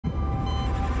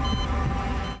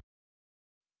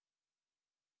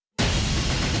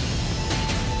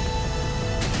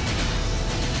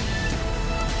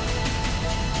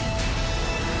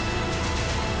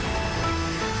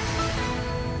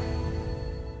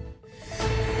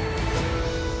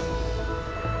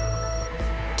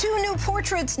Two new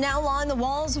portraits now line the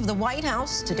walls of the White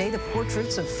House. Today, the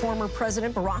portraits of former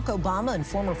President Barack Obama and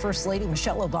former First Lady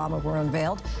Michelle Obama were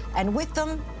unveiled, and with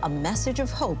them, a message of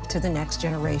hope to the next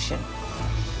generation.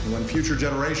 When future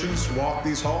generations walk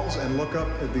these halls and look up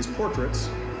at these portraits,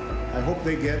 I hope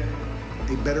they get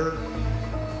a better,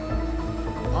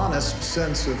 honest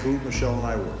sense of who Michelle and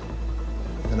I were.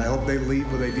 And I hope they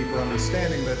leave with a deeper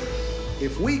understanding that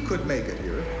if we could make it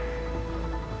here,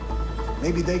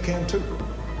 maybe they can too.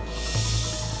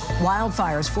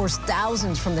 Wildfires forced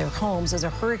thousands from their homes as a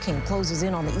hurricane closes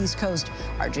in on the East Coast.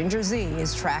 Our Ginger Z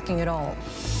is tracking it all.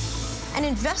 An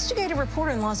investigative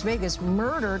reporter in Las Vegas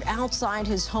murdered outside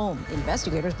his home.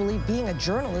 Investigators believe being a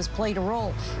journalist played a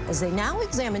role as they now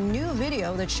examine new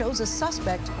video that shows a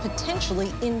suspect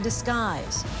potentially in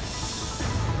disguise.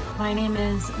 My name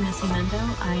is Missy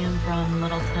Mendo. I am from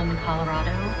Littleton,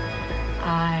 Colorado.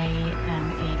 I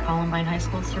am a Columbine High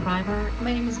School survivor.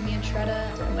 My name is Mia Tretta.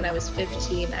 When I was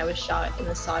 15, I was shot in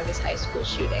the Saugus High School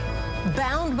shooting.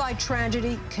 Bound by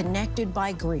tragedy, connected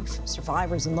by grief,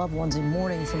 survivors and loved ones in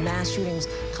mourning from mass shootings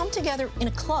come together in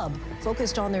a club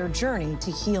focused on their journey to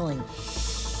healing.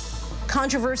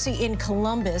 Controversy in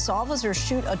Columbus. Officers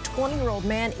shoot a 20-year-old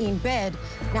man in bed.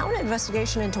 Now an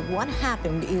investigation into what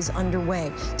happened is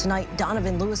underway. Tonight,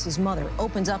 Donovan Lewis's mother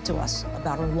opens up to us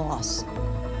about her loss.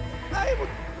 I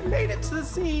made it to the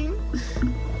scene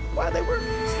while they were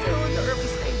still in the early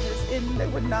stages, and they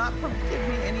would not give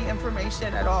me any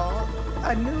information at all.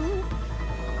 I knew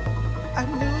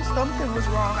something was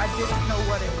wrong. I didn't know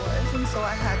what it was, and so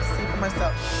I had to see for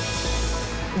myself.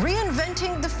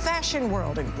 Reinventing the fashion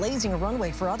world and blazing a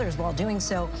runway for others while doing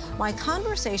so. My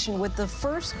conversation with the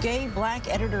first gay black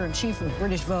editor-in-chief of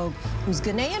British Vogue, whose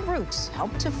Ghanaian roots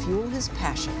helped to fuel his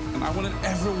passion. I wanted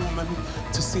every woman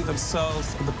to see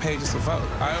themselves on the pages of Vogue.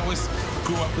 I always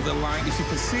grew up with the line, if you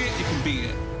can see it, you can be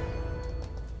it.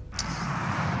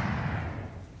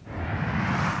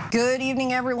 Good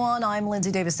evening, everyone. I'm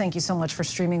Lindsay Davis. Thank you so much for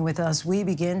streaming with us. We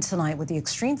begin tonight with the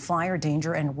extreme fire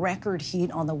danger and record heat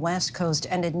on the West Coast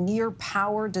and a near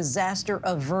power disaster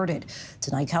averted.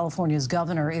 Tonight, California's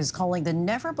governor is calling the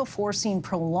never-before-seen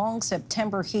prolonged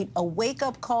September heat a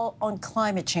wake-up call on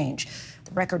climate change.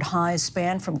 The record highs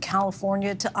span from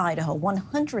California to Idaho,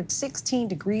 116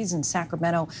 degrees in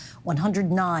Sacramento,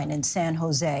 109 in San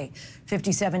Jose.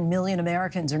 57 million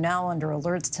Americans are now under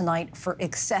alerts tonight for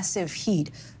excessive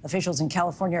heat. Officials in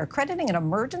California are crediting an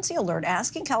emergency alert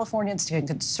asking Californians to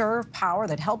conserve power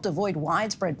that helped avoid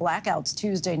widespread blackouts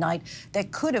Tuesday night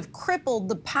that could have crippled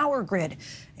the power grid.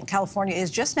 And California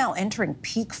is just now entering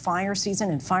peak fire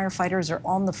season, and firefighters are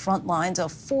on the front lines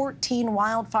of 14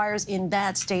 wildfires in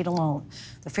that state alone.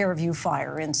 The Fairview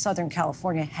fire in Southern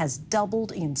California has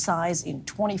doubled in size in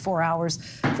 24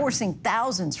 hours, forcing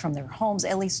thousands from their homes.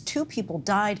 At least 2 people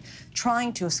died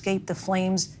trying to escape the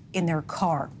flames in their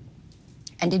car.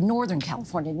 And in Northern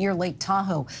California, near Lake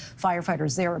Tahoe,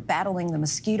 firefighters there are battling the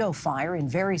mosquito fire in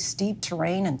very steep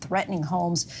terrain and threatening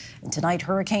homes. And tonight,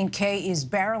 Hurricane K is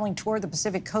barreling toward the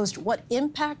Pacific coast. What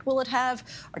impact will it have?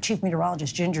 Our chief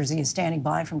meteorologist, Ginger Z, is standing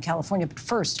by from California. But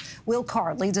first, Will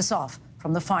Carr leads us off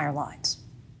from the fire lines.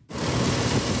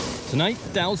 Tonight,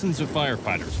 thousands of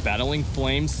firefighters battling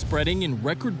flames spreading in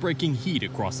record-breaking heat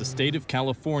across the state of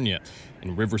California.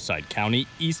 In Riverside County,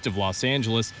 east of Los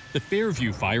Angeles, the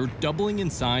Fairview fire doubling in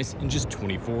size in just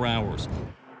 24 hours.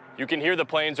 You can hear the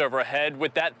planes overhead.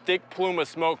 With that thick plume of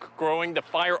smoke growing, the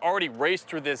fire already raced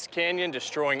through this canyon,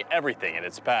 destroying everything in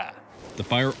its path. The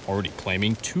fire already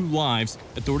claiming 2 lives.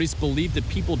 Authorities believe that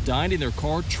people died in their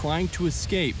car trying to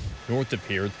escape. North of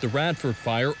here, the Radford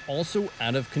fire also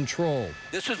out of control.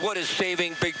 This is what is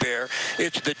saving Big Bear.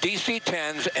 It's the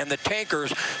DC-10s and the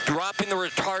tankers dropping the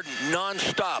retardant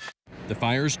nonstop. The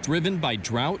fire's driven by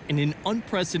drought and an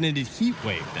unprecedented heat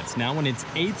wave that's now in its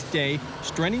 8th day,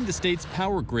 straining the state's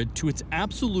power grid to its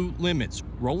absolute limits,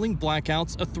 rolling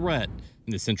blackouts a threat.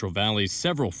 In the Central Valley,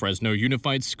 several Fresno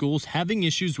Unified schools having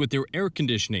issues with their air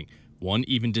conditioning, one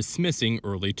even dismissing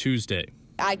early Tuesday.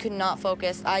 I could not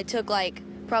focus. I took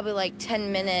probably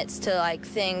 10 minutes to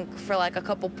think for a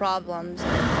couple problems.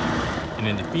 And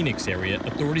in the Phoenix area,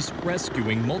 authorities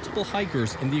rescuing multiple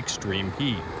hikers in the extreme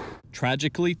heat.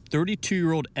 Tragically,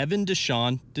 32-year-old Evan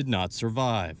Deshawn did not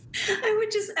survive. I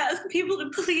would just ask people to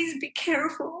please be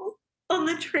careful on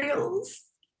the trails.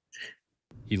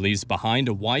 He leaves behind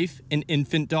a wife and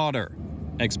infant daughter.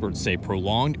 Experts say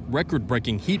prolonged,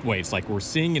 record-breaking heat waves like we're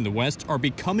seeing in the West are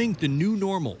becoming the new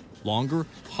normal. Longer,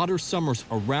 hotter summers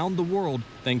around the world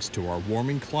thanks to our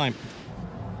warming climate.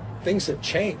 Things have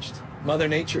changed. Mother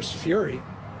Nature's fury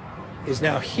is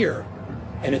now here,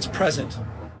 and it's present.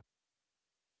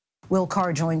 Will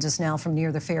Carr joins us now from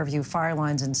near the Fairview fire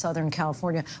lines in Southern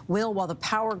California. Will, while the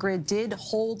power grid did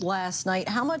hold last night,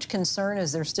 how much concern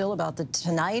is there still about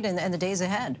tonight and the days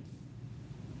ahead?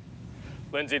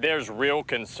 Lindsay, there's real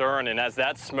concern, and as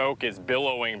that smoke is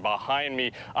billowing behind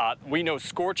me, we know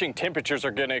scorching temperatures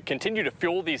are going to continue to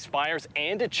fuel these fires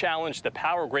and to challenge the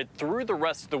power grid through the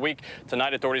rest of the week.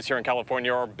 Tonight, authorities here in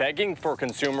California are begging for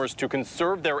consumers to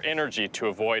conserve their energy to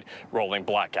avoid rolling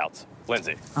blackouts.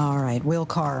 Lindsay. All right, Will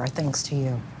Carr, our thanks to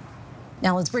you.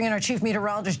 Now let's bring in our chief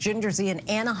meteorologist, Ginger Z, in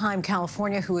Anaheim,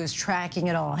 California, who is tracking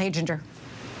it all. Hey, Ginger.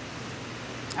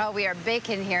 Oh, we are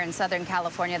baking here in Southern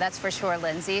California, that's for sure,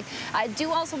 Lindsay. I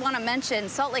do also want to mention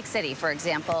Salt Lake City, for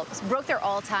example, broke their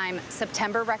all-time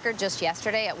September record just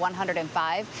yesterday at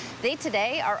 105. They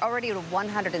today are already at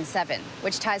 107,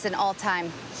 which ties an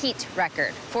all-time heat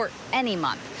record for any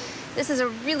month. This is a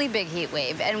really big heat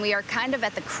wave, and we are kind of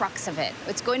at the crux of it.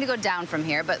 It's going to go down from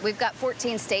here, but we've got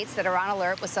 14 states that are on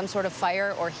alert with some sort of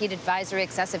fire or heat advisory,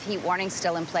 excessive heat warning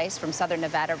still in place from southern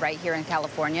Nevada right here in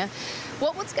California.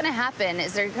 What's going to happen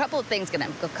is there are a couple of things going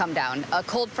to come down. A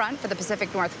cold front for the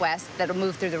Pacific Northwest that'll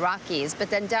move through the Rockies, but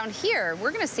then down here,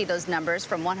 we're going to see those numbers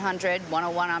from 100,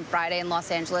 101 on Friday in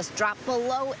Los Angeles drop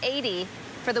below 80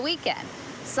 for the weekend.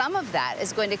 Some of that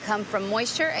is going to come from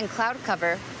moisture and cloud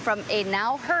cover from a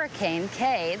now Hurricane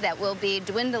K that will be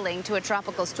dwindling to a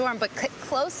tropical storm, but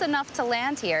close enough to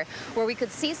land here where we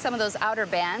could see some of those outer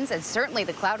bands and certainly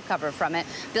the cloud cover from it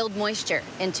build moisture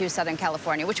into Southern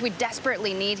California, which we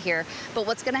desperately need here. But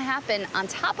what's going to happen on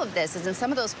top of this is in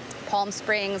some of those Palm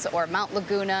Springs or Mount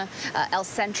Laguna, El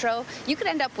Centro, you could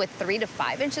end up with 3 to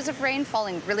 5 inches of rain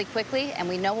falling really quickly. And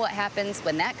we know what happens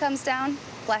when that comes down.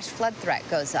 Flash flood threat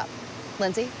goes up.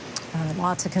 Lindsay?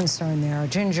 Lots of concern there.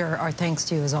 Ginger, our thanks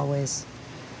to you as always.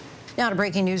 Now to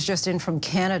breaking news just in from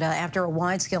Canada. After a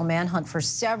wide-scale manhunt for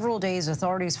several days,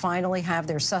 authorities finally have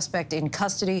their suspect in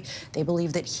custody. They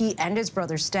believe that he and his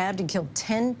brother stabbed and killed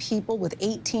 10 people with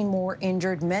 18 more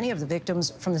injured, many of the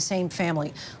victims from the same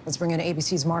family. Let's bring in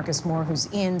ABC's Marcus Moore, who's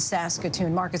in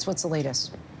Saskatoon. Marcus, what's the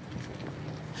latest?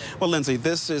 Well, Lindsay,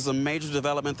 this is a major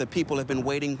development that people have been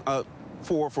waiting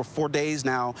for 4 days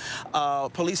now.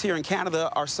 Police here in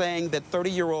Canada are saying that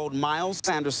 30-year-old Miles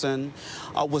Sanderson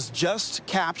was just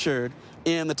captured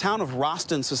in the town of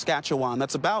Roston, Saskatchewan.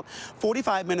 That's about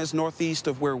 45 minutes northeast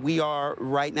of where we are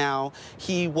right now.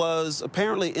 He was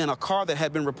apparently in a car that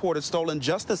had been reported stolen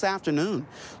just this afternoon.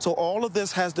 So all of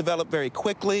this has developed very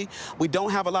quickly. We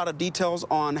don't have a lot of details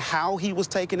on how he was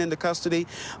taken into custody,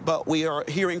 but we are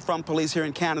hearing from police here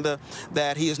in Canada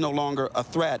that he is no longer a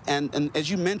threat. And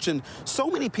as you mentioned, so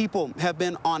many people have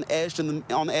been on edge in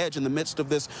the midst of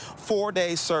this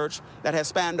 4-day search that has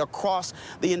spanned across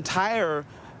the entire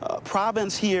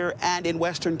province here and in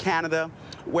Western Canada,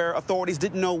 where authorities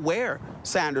didn't know where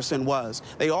Sanderson was.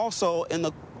 They also, in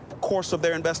the course of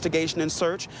their investigation and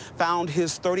search, found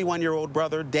his 31-year-old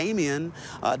brother, Damien,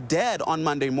 dead on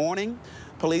Monday morning.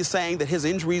 Police saying that his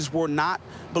injuries were not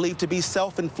believed to be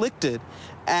self-inflicted.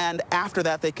 And after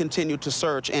that, they continued to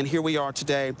search. And here we are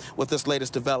today with this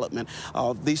latest development.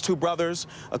 These two brothers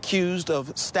accused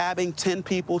of stabbing 10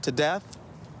 people to death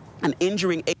and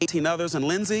injuring 18 others. And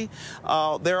Lindsay,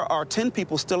 there are 10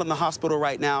 people still in the hospital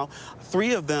right now,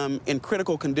 3 of them in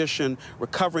critical condition,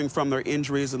 recovering from their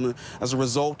injuries as a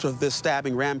result of this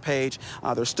stabbing rampage.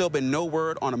 There's still been no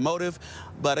word on a motive,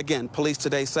 but again, police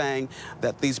today saying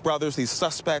that these brothers, these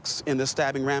suspects in this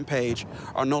stabbing rampage,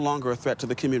 are no longer a threat to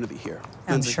the community here.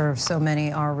 I'm sure so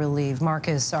many are relieved.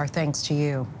 Marcus, our thanks to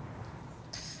you.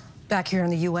 Back here in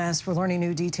the U.S., we're learning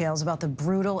new details about the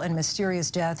brutal and mysterious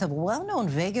death of a well-known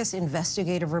Vegas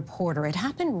investigative reporter. It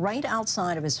happened right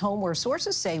outside of his home, where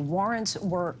sources say warrants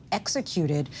were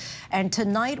executed. And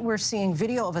tonight, we're seeing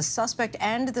video of a suspect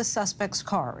and the suspect's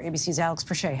car. ABC's Alex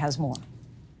Perche has more.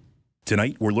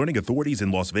 Tonight, we're learning authorities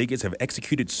in Las Vegas have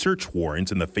executed search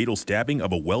warrants in the fatal stabbing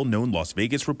of a well-known Las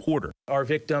Vegas reporter. Our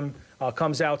victim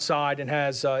comes outside and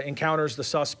encounters the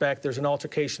suspect. There's an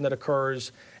altercation that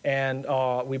occurs, and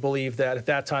we believe that at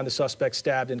that time the suspect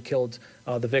stabbed and killed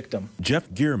the victim. Jeff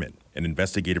Gearman, an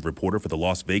investigative reporter for the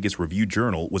Las Vegas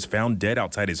Review-Journal, was found dead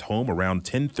outside his home around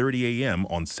 10:30 a.m.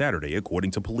 on Saturday,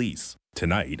 according to police.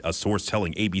 Tonight, a source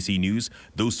telling ABC News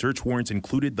those search warrants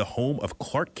included the home of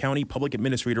Clark County Public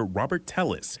Administrator Robert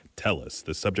Tellis, Tellus,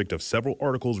 the subject of several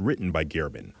articles written by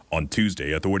Gehrman. On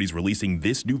Tuesday, authorities releasing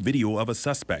this new video of a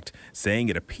suspect, saying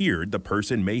it appeared the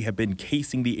person may have been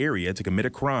casing the area to commit a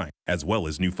crime, as well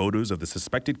as new photos of the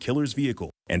suspected killer's vehicle.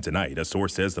 And tonight, a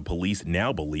source says the police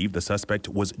now believe the suspect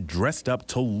was dressed up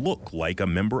to look like a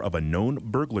member of a known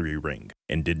burglary ring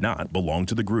and did not belong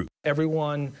to the group.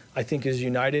 Everyone, I think, is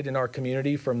united in our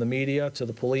community, from the media to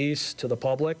the police to the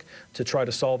public, to try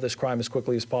to solve this crime as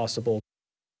quickly as possible.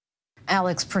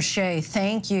 Alex Prochet,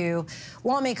 thank you.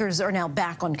 Lawmakers are now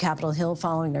back on Capitol Hill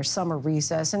following their summer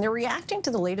recess, and they're reacting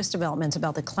to the latest developments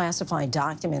about the classified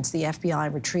documents the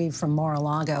FBI retrieved from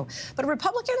Mar-a-Lago. But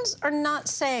Republicans are not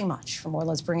saying much. For more,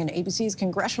 let's bring in ABC's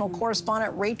congressional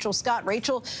correspondent Rachel Scott.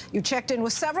 Rachel, you checked in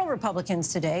with several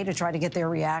Republicans today to try to get their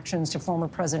reactions to former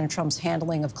President Trump's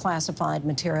handling of classified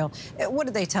material. What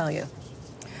did they tell you?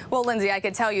 Well, Lindsay, I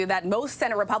could tell you that most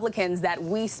Senate Republicans that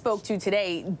we spoke to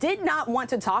today did not want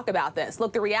to talk about this.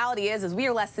 Look, the reality is we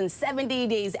are less than 70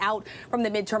 days out from the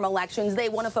midterm elections. They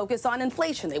want to focus on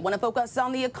inflation. They want to focus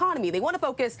on the economy. They want to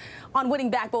focus on winning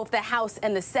back both the House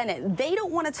and the Senate. They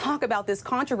don't want to talk about this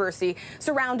controversy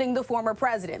surrounding the former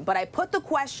president. But I put the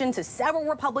question to several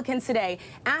Republicans today,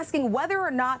 asking whether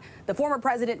or not the former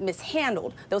president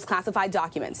mishandled those classified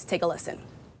documents. Take a listen.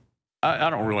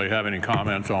 I don't really have any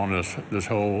comments on this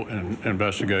whole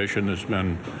investigation that's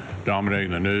been dominating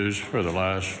the news for the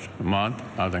last month.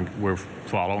 I think we're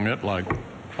following it like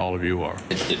all of you are.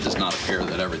 It does not appear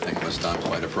that everything was done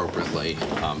quite appropriately,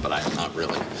 but I have not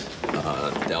really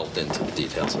delved into the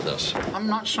details of this. I'm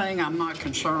not saying I'm not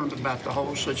concerned about the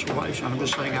whole situation. I'm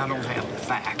just saying I don't have the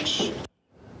facts.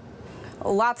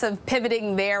 Lots of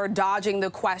pivoting there, dodging the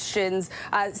questions.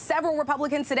 Several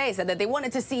Republicans today said that they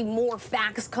wanted to see more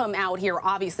facts come out here.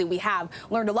 Obviously, we have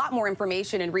learned a lot more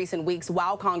information in recent weeks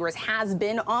while Congress has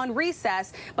been on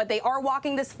recess, but they are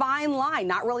walking this fine line,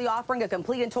 not really offering a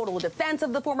complete and total defense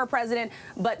of the former president,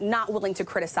 but not willing to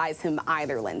criticize him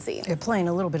either, Lindsay. They're playing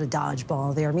a little bit of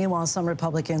dodgeball there. Meanwhile, some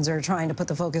Republicans are trying to put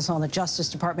the focus on the Justice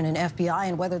Department and FBI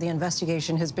and whether the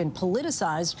investigation has been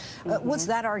politicized. What's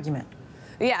that argument?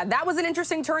 Yeah, that was an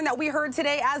interesting turn that we heard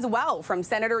today as well from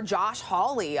Senator Josh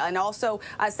Hawley and also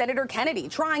Senator Kennedy,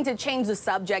 trying to change the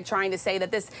subject, trying to say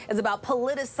that this is about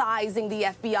politicizing the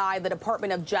FBI, the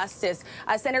Department of Justice.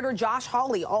 Senator Josh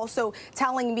Hawley also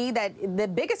telling me that the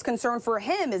biggest concern for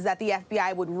him is that the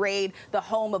FBI would raid the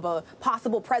home of a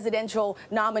possible presidential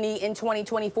nominee in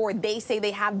 2024. They say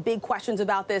they have big questions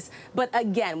about this. But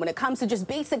again, when it comes to just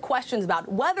basic questions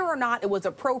about whether or not it was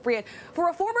appropriate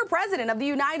for a former president of the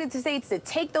United States to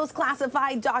take those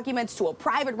classified documents to a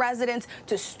private residence,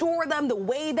 to store them the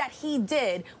way that he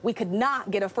did, we could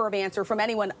not get a firm answer from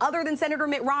anyone other than Senator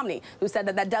Mitt Romney, who said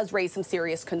that that does raise some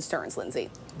serious concerns, Lindsay.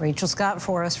 Rachel Scott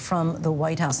for us from the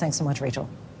White House. Thanks so much, Rachel.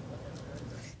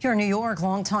 Here in New York,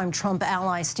 longtime Trump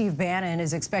ally Steve Bannon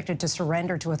is expected to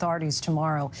surrender to authorities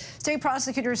tomorrow. State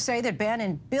prosecutors say that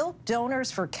Bannon bilked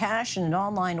donors for cash in an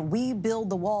online We Build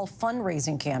the Wall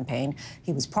fundraising campaign.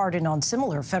 He was pardoned on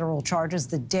similar federal charges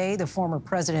the day the former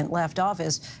president left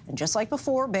office. And just like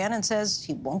before, Bannon says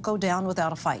he won't go down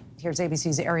without a fight. Here's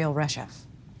ABC's Ariel Reshef.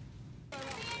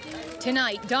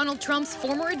 Tonight, Donald Trump's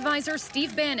former advisor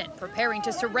Steve Bannon preparing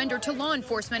to surrender to law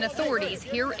enforcement authorities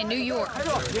here in New York.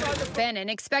 Bannon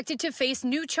expected to face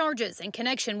new charges in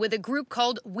connection with a group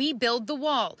called We Build the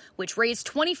Wall, which raised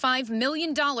 $25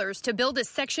 million to build a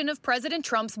section of President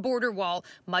Trump's border wall,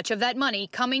 much of that money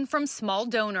coming from small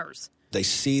donors. They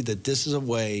see that this is a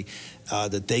way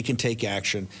that they can take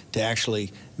action to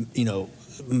actually,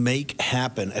 make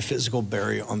happen a physical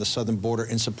barrier on the southern border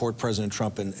and support President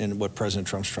Trump and what President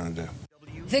Trump's trying to do.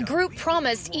 The group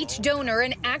promised each donor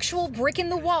an actual brick in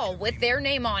the wall with their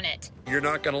name on it. You're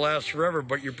not going to last forever,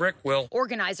 but your brick will.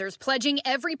 Organizers pledging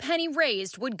every penny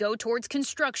raised would go towards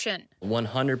construction.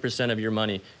 100% of your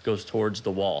money goes towards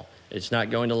the wall. It's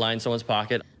not going to line someone's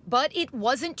pocket. But it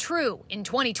wasn't true. In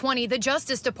 2020, the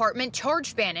Justice Department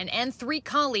charged Bannon and 3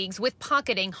 colleagues with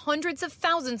pocketing hundreds of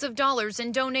thousands of dollars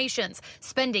in donations,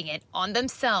 spending it on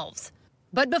themselves.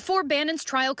 But before Bannon's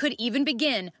trial could even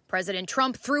begin, President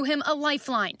Trump threw him a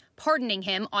lifeline, pardoning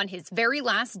him on his very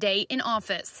last day in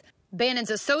office.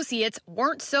 Bannon's associates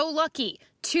weren't so lucky.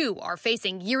 2 are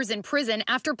facing years in prison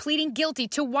after pleading guilty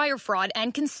to wire fraud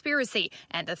and conspiracy,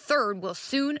 and the 3rd will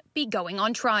soon be going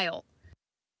on trial.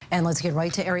 And let's get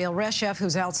right to Ariel Reshef,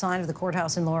 who's outside of the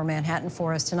courthouse in Lower Manhattan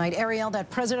for us tonight. Ariel, that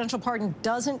presidential pardon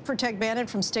doesn't protect Bannon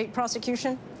from state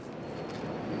prosecution?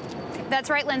 That's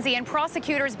right, Lindsay, and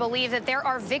prosecutors believe that there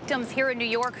are victims here in New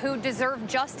York who deserve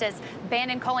justice.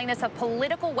 Bannon calling this a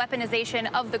political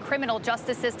weaponization of the criminal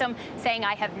justice system, saying,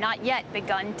 "I have not yet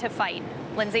begun to fight."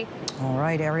 Lindsay? All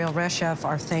right, Ariel Reshef,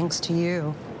 our thanks to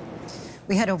you.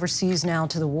 We head overseas now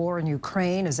to the war in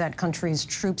Ukraine as that country's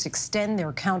troops extend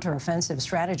their counteroffensive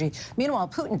strategy. Meanwhile,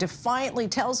 Putin defiantly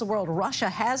tells the world Russia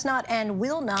has not and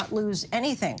will not lose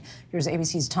anything. Here's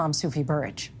ABC's Tom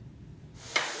Sufi-Burridge.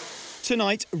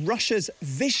 Tonight, Russia's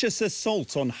vicious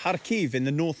assault on Kharkiv in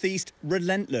the northeast,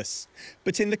 relentless.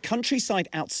 But in the countryside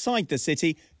outside the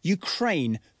city,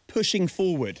 Ukraine pushing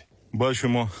forward.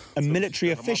 A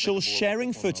military official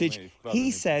sharing footage he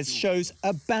says shows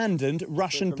abandoned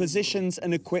Russian positions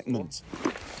and equipment.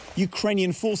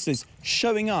 Ukrainian forces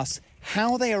showing us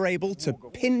how they are able to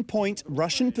pinpoint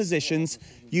Russian positions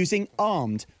using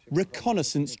armed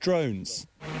reconnaissance drones.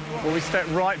 Well, we step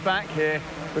right back here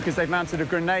because they've mounted a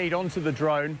grenade onto the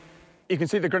drone. You can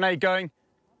see the grenade going.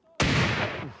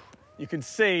 You can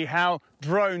see how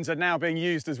drones are now being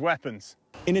used as weapons.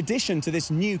 In addition to this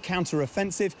new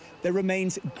counter-offensive, there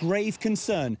remains grave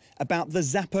concern about the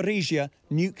Zaporizhia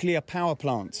nuclear power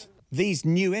plant. These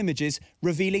new images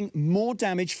revealing more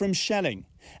damage from shelling.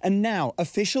 And now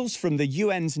officials from the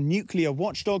UN's nuclear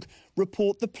watchdog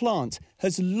report the plant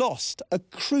has lost a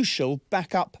crucial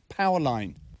backup power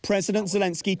line. President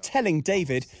Zelensky telling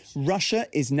David Russia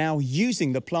is now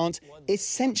using the plant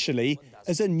essentially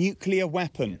as a nuclear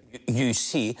weapon. You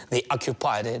see, they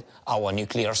occupied our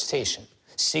nuclear station.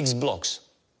 6 blocks,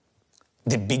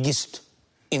 the biggest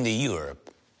in the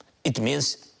Europe. It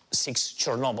means 6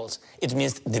 Chernobyls. It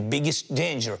means the biggest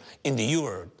danger in the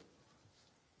Europe.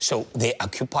 So they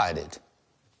occupied it.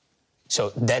 So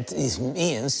that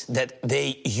means that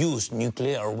they use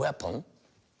nuclear weapon.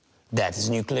 That is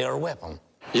nuclear weapon.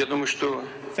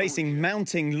 Facing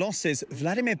mounting losses,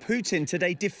 Vladimir Putin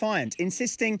today defiant,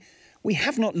 insisting we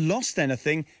have not lost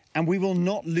anything and we will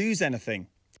not lose anything.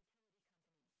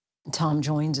 Tom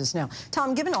joins us now.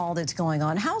 Tom, given all that's going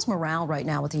on, how's morale right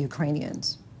now with the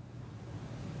Ukrainians?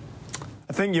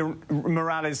 I think your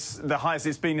morale is the highest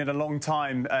it's been in a long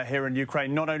time here in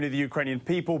Ukraine, not only the Ukrainian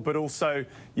people, but also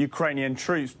Ukrainian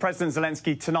troops. President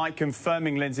Zelensky tonight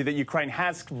confirming, Lindsay, that Ukraine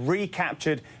has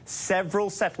recaptured several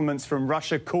settlements from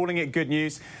Russia, calling it good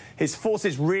news. His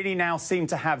forces really now seem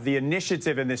to have the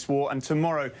initiative in this war, and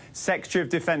tomorrow, Secretary of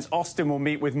Defense Austin will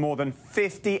meet with more than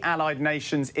 50 allied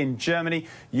nations in Germany.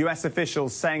 US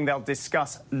officials saying they'll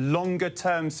discuss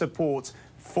longer-term support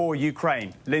for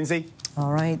Ukraine. Lindsay?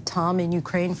 All right, Tom in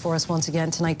Ukraine for us once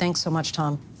again tonight. Thanks so much,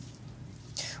 Tom.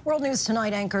 World News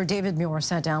Tonight anchor David Muir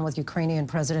sat down with Ukrainian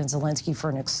President Zelensky for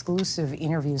an exclusive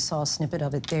interview. Saw a snippet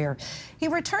of it there. He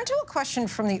returned to a question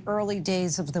from the early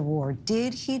days of the war.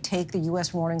 Did he take the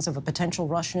U.S. warnings of a potential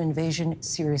Russian invasion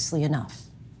seriously enough?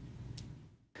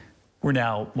 We're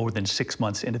now more than 6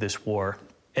 months into this war.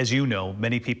 As you know,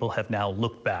 many people have now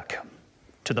looked back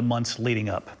to the months leading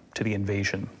up to the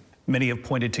invasion. Many have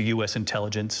pointed to U.S.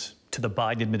 intelligence, to the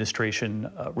Biden administration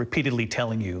repeatedly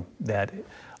telling you that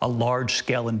a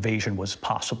large-scale invasion was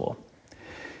possible.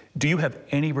 Do you have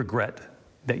any regret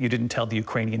that you didn't tell the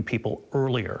Ukrainian people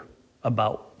earlier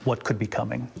about what could be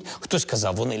coming?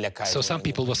 So some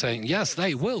people were saying, yes,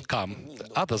 they will come.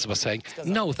 Others were saying,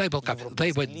 no, they will come.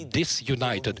 They were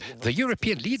disunited. The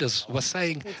European leaders were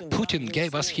saying, Putin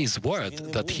gave us his word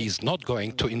that he's not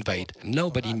going to invade.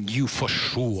 Nobody knew for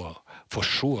sure,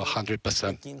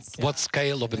 100%, what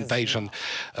scale of invasion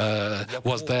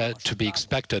was there to be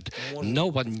expected. No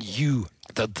one knew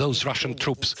that those Russian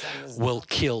troops will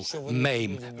kill,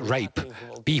 maim, rape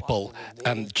people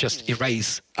and just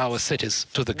erase our cities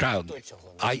to the ground.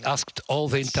 I asked all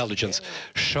the intelligence,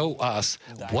 show us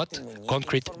what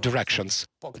concrete directions,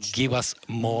 give us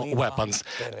more weapons.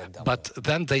 But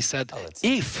then they said,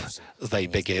 if they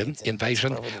begin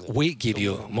invasion, we give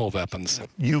you more weapons.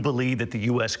 You believe that the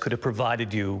U.S. could have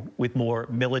provided you with more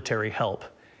military help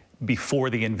before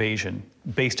the invasion,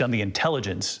 based on the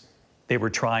intelligence they were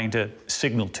trying to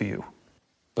signal to you?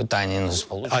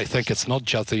 I think it's not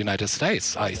just the United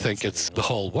States. I think it's the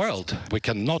whole world. We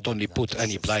can not only put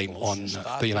any blame on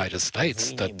the United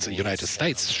States, that the United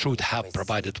States should have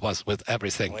provided us with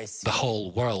everything. The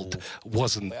whole world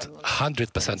wasn't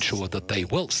 100% sure that they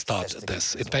will start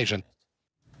this invasion.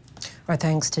 Our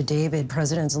thanks to David.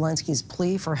 President Zelensky's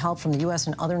plea for help from the U.S.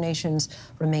 and other nations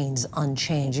remains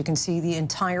unchanged. You can see the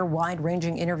entire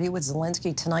wide-ranging interview with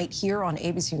Zelensky tonight here on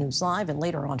ABC News Live and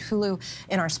later on Hulu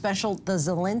in our special The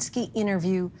Zelensky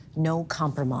Interview, No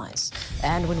Compromise.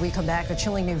 And when we come back, a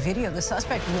chilling new video, the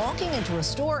suspect walking into a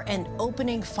store and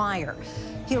opening fire.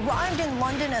 He arrived in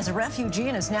London as a refugee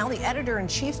and is now the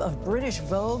editor-in-chief of British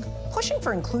Vogue, pushing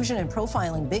for inclusion and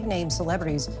profiling big-name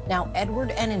celebrities. Now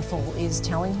Edward Enninful is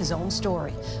telling his own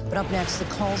story. But up next, the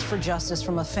calls for justice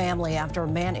from a family after a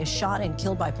man is shot and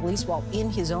killed by police while in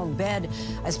his own bed.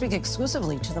 I speak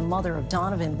exclusively to the mother of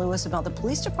Donovan Lewis about the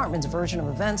police department's version of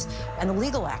events and the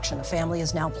legal action the family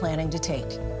is now planning to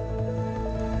take.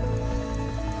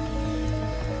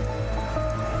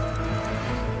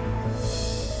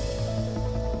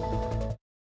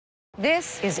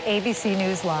 This is ABC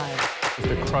News Live.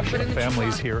 The crush of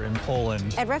families here in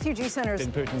Poland. At refugee centers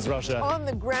in Putin's Russia. On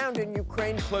the ground in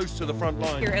Ukraine. Close to the front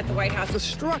line. Here at the White House.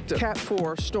 Destructive Cat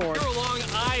 4 storm. Here along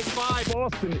I-5.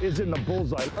 Boston is in the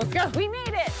bullseye. Let's go. We made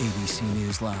it. ABC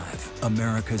News Live,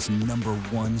 America's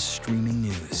 #1 streaming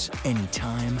news.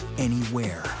 Anytime,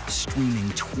 anywhere. Streaming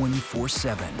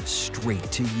 24/7,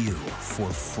 straight to you for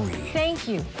free. Thank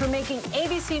you for making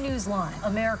ABC News Live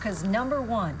America's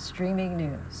 #1 streaming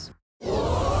news.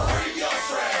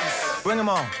 Bring them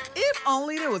on. If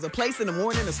only there was a place in the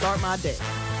morning to start my day.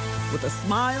 With a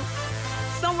smile,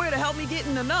 somewhere to help me get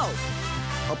in the know.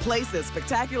 A place as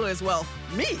spectacular as, well,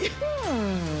 me.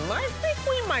 I think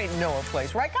we might know a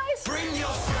place, right, guys? Bring your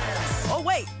friends. Oh,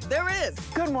 wait, there is.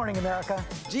 Good morning, America.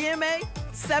 GMA,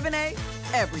 7A,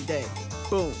 every day.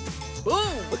 Boom,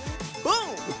 boom,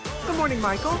 boom. Good morning,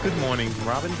 Michael. Good morning,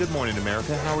 Robin. Good morning,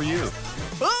 America. How are you?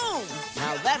 Boom.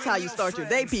 Now that's how you start your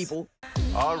day, people.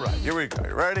 All right, here we go.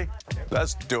 You ready?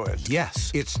 Let's do it.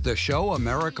 Yes, it's the show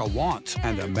America wants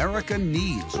and America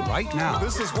needs right now.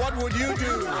 This is What Would You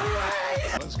Do?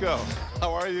 Let's go.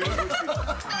 How are you?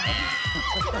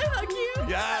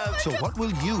 Yes. So what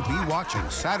will you be watching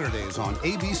Saturdays on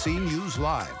ABC News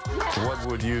Live? What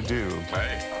would you do?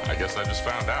 Hey, I guess I just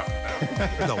found out.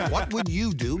 The What Would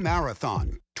You Do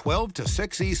Marathon, 12 to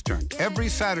 6 Eastern, every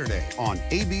Saturday on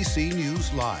ABC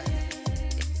News Live.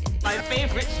 My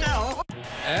favorite show.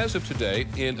 As of today,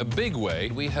 in a big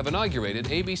way, we have inaugurated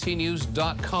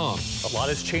abcnews.com. A lot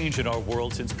has changed in our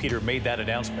world since Peter made that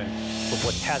announcement. But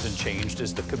what hasn't changed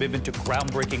is the commitment to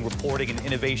groundbreaking reporting and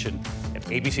innovation at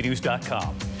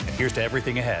abcnews.com. And here's to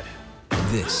everything ahead.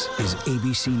 This is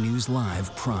ABC News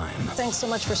Live Prime. Thanks so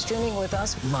much for streaming with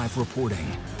us. Live reporting,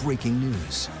 breaking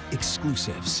news,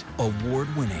 exclusives,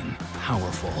 award-winning,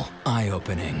 powerful,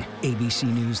 eye-opening. ABC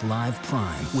News Live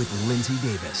Prime with Lindsay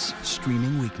Davis.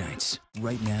 Streaming weeknights.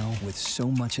 Right now, with so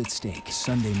much at stake,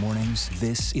 Sunday mornings,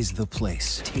 this is the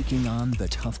place. Taking on the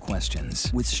tough questions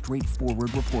with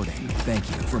straightforward reporting. Thank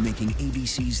you for making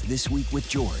ABC's This Week with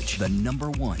George the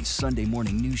 #1 Sunday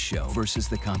morning news show versus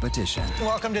the competition.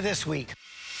 Welcome to This Week.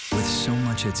 With so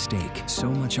much at stake, so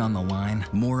much on the line,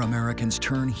 more Americans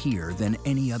turn here than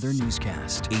any other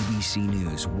newscast. ABC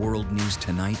News World News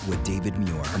Tonight with David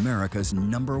Muir, America's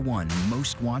 #1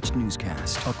 most watched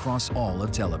newscast across all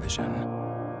of television.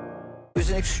 It was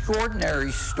an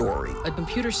extraordinary story. A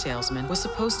computer salesman was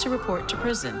supposed to report to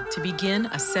prison to begin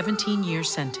a 17-year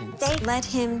sentence. They let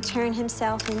him turn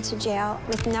himself into jail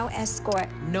with no escort.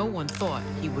 No one thought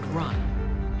he would run.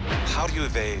 How do you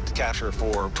evade capture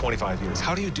for 25 years?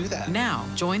 How do you do that? Now,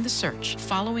 join the search,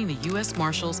 following the U.S.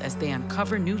 Marshals as they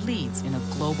uncover new leads in a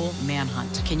global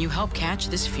manhunt. Can you help catch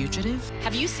this fugitive?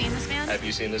 Have you seen this man? Have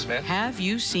you seen this man? Have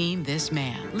you seen this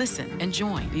man? Listen and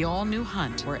join the all-new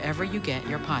hunt wherever you get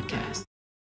your podcast.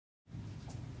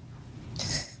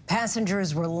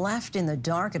 Passengers were left in the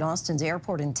dark at Austin's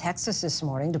airport in Texas this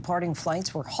morning. Departing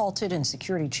flights were halted and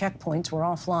security checkpoints were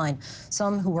offline.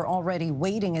 Some who were already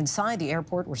waiting inside the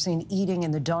airport were seen eating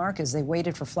in the dark as they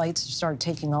waited for flights to start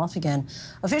taking off again.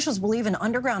 Officials believe an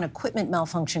underground equipment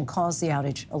malfunction caused the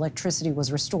outage. Electricity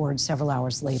was restored several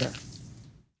hours later.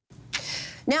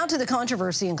 Now to the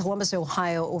controversy in Columbus,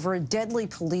 Ohio, over a deadly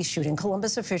police shooting.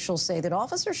 Columbus officials say that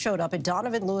officers showed up at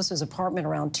Donovan Lewis's apartment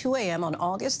around 2 a.m. on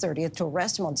August 30th to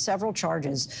arrest him on several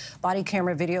charges. Body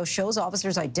camera video shows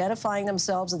officers identifying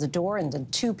themselves at the door and then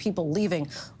 2 people leaving.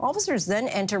 Officers then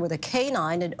enter with a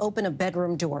K9 and open a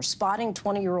bedroom door. Spotting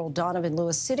 20-year-old Donovan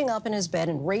Lewis sitting up in his bed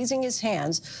and raising his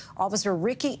hands, Officer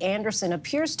Ricky Anderson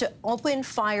appears to open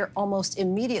fire almost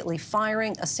immediately,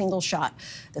 firing a single shot.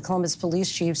 The Columbus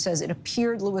police chief says it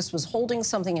appeared Lewis was holding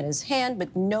something in his hand,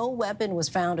 but no weapon was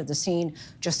found at the scene,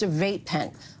 just a vape pen.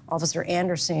 Officer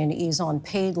Anderson is on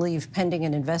paid leave pending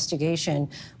an investigation.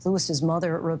 Lewis's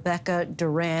mother, Rebecca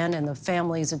Duran, and the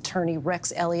family's attorney,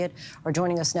 Rex Elliott, are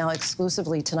joining us now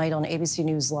exclusively tonight on ABC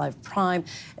News Live Prime.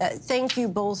 Thank you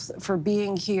both for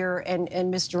being here. And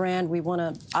Ms. Duran, we want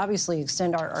to obviously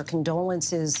extend our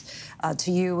condolences to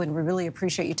you, and we really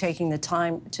appreciate you taking the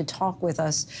time to talk with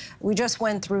us. We just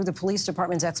went through the police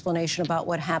department's explanation about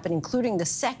what happened, including the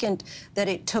second that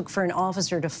it took for an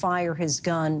officer to fire his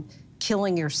gun,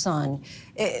 killing your son.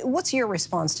 What's your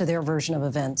response to their version of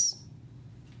events?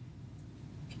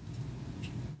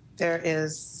 There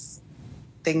is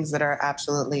things that are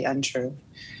absolutely untrue.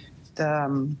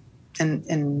 And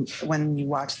when you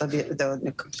watch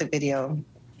the complete video,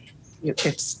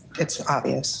 it's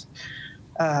obvious.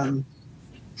 The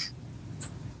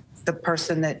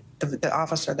person that the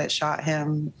officer that shot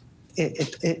him,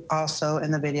 it also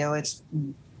in the video, it's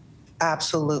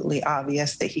absolutely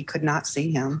obvious that he could not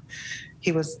see him.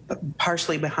 He was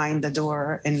partially behind the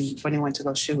door, and when he went to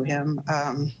go shoot him,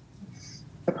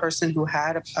 the person who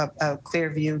had a clear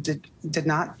view did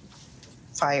not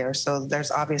fire. So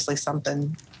there's obviously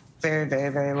something very, very,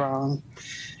 very wrong.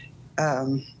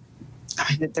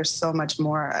 I mean, there's so much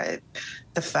more.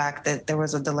 The fact that there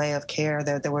was a delay of care,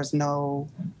 that there was no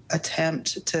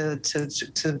attempt to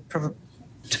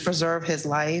preserve his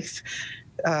life,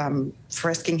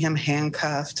 frisking him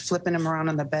handcuffed, flipping him around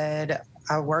on the bed.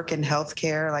 I work in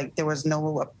healthcare. Like, there was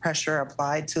no pressure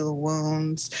applied to the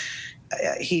wounds.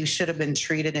 He should have been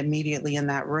treated immediately in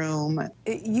that room.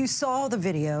 You saw the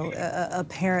video,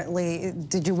 apparently.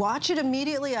 Did you watch it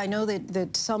immediately? I know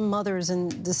that some mothers in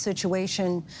this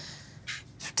situation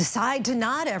decide to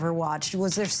not ever watch.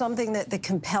 Was there something that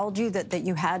compelled you, that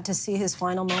you had to see his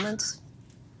final moments?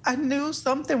 I knew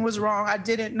something was wrong. I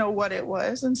didn't know what it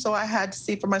was, and so I had to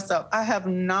see for myself. I have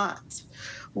not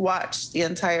watched the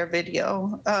entire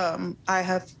video. I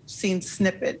have seen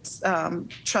snippets.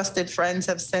 Trusted friends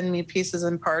have sent me pieces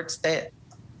and parts that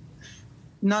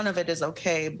none of it is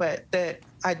okay, but that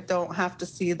I don't have to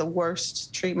see the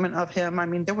worst treatment of him. I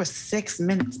mean, there were 6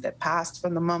 minutes that passed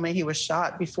from the moment he was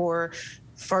shot before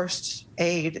first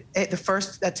aid, the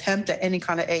first attempt at any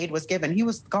kind of aid was given. He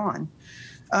was gone.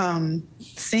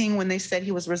 Seeing when they said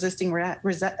he was resisting I'm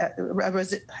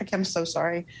so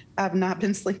sorry. I have not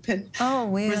been sleeping. Oh,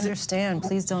 we understand.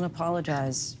 Please don't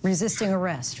apologize. Resisting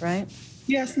arrest, right?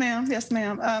 Yes, ma'am. Yes,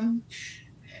 ma'am.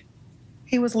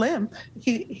 He was limp.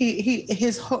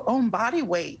 His own body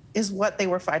weight is what they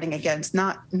were fighting against.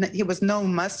 He was no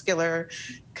muscular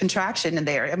contraction in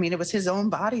there. I mean, it was his own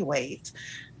body weight.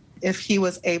 If he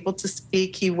was able to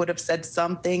speak, he would have said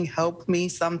something, help me,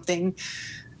 something.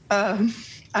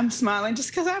 I'm smiling just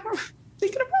because I'm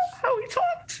thinking about how he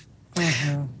talked.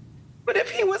 Mm-hmm. But if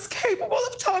he was capable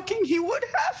of talking, he would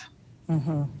have.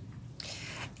 Mm-hmm.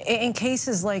 In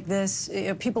cases like this,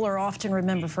 people are often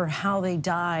remembered for how they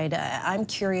died. I'm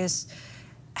curious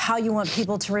how you want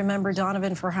people to remember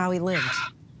Donovan for how he lived.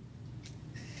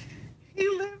 He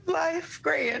lived life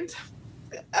grand.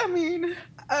 I mean,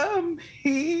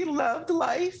 he loved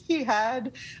life. He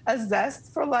had a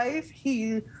zest for life.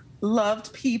 He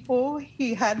loved people.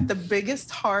 He had the biggest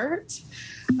heart.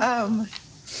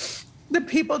 The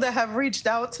people that have reached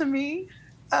out to me,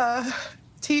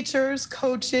 teachers,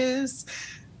 coaches,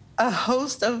 a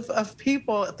host of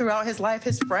people throughout his life,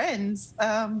 his friends,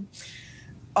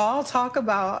 all talk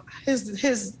about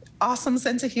his awesome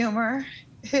sense of humor,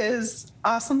 his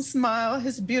awesome smile,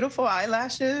 his beautiful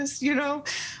eyelashes, you know,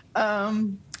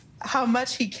 how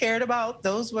much he cared about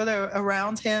those that were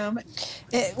around him.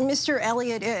 Mr.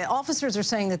 Elliott, officers are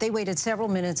saying that they waited several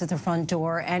minutes at the front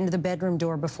door and the bedroom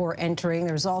door before entering.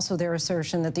 There's also their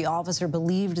assertion that the officer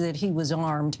believed that he was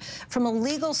armed. From a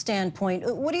legal standpoint,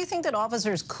 what do you think that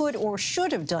officers could or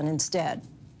should have done instead?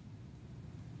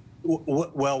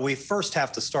 Well, we first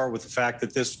have to start with the fact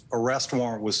that this arrest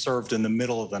warrant was served in the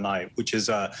middle of the night, which is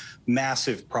a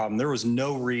massive problem. There was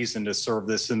no reason to serve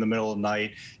this in the middle of the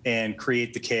night and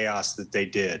create the chaos that they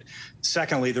did.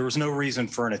 Secondly, there was no reason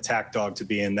for an attack dog to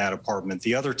be in that apartment.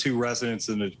 The other 2 residents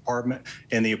in the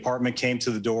apartment came to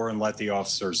the door and let the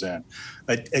officers in.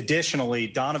 Additionally,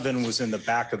 Donovan was in the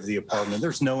back of the apartment.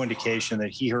 There's no indication that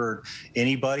he heard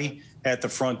anybody at the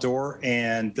front door.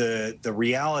 And the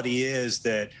reality is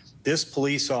that this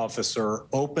police officer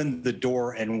opened the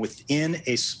door, and within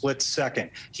a split second,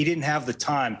 he didn't have the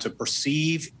time to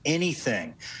perceive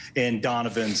anything in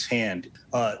Donovan's hand.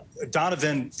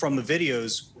 Donovan, from the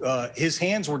videos, his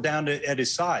hands were down at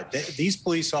his side. These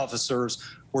police officers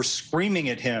were screaming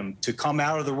at him to come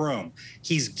out of the room.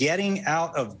 He's getting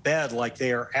out of bed like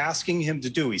they are asking him to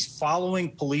do. He's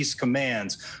following police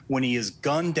commands when he is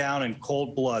gunned down in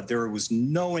cold blood. There was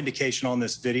no indication on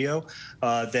this video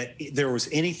that there was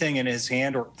anything in his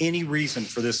hand or any reason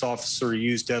for this officer to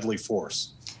use deadly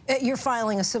force. You're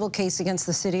filing a civil case against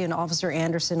the city and Officer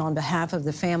Anderson on behalf of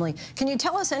the family. Can you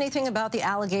tell us anything about the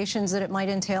allegations that it might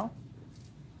entail?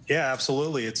 Yeah,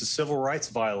 absolutely. It's a civil rights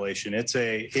violation. It's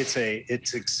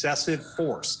excessive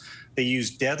force. They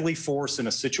used deadly force in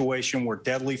a situation where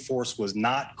deadly force was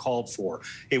not called for.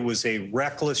 It was a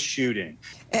reckless shooting.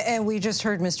 And we just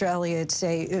heard Mr. Elliott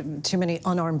say too many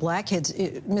unarmed black kids.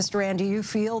 Mr. Rand, do you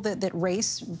feel that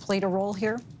race played a role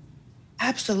here?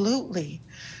 Absolutely.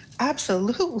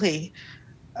 Absolutely.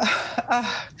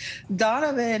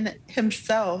 Donovan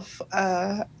himself,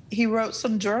 he wrote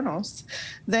some journals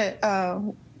that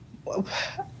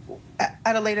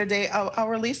at a later date, I'll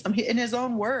release them. In his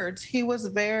own words, he was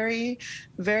very,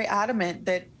 very adamant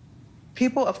that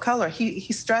people of color, he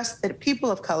stressed that people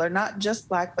of color, not just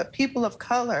Black, but people of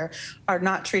color are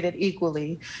not treated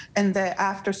equally. And that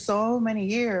after so many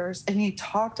years, and he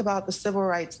talked about the civil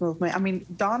rights movement. I mean,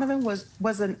 Donovan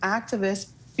was an activist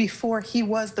before he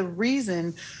was the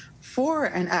reason for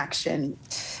an action.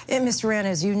 And Mr. Rand,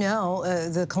 as you know,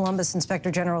 the Columbus Inspector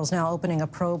General is now opening a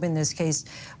probe in this case.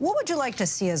 What would you like to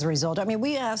see as a result? I mean,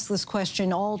 we ask this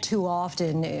question all too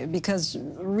often because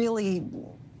really,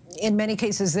 in many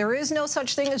cases, there is no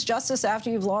such thing as justice after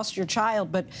you've lost your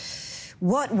child. But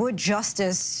what would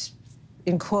justice,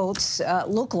 in quotes,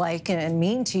 look like and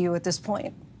mean to you at this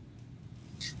point?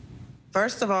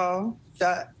 First of all,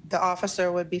 the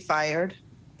officer would be fired,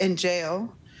 in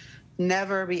jail,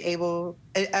 never be able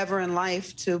ever in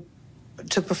life to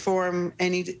perform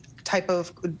any type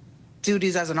of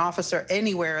duties as an officer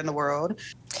anywhere in the world.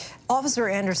 Officer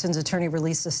Anderson's attorney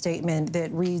released a statement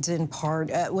that reads in part,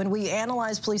 when we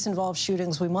analyze police-involved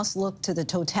shootings, we must look to the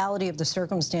totality of the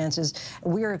circumstances.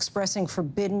 We are expressly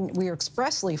forbidden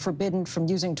from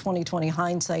using 20/20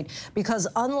 hindsight because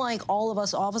unlike all of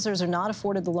us, officers are not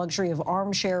afforded the luxury of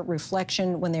armchair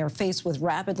reflection when they are faced with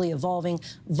rapidly evolving,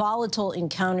 volatile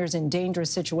encounters in dangerous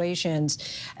situations.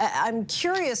 I'm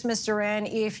curious, Mr. Rand,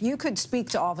 if you could speak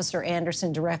to Officer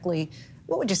Anderson directly,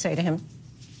 what would you say to him?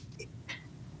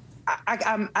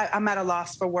 I'm at a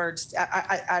loss for words.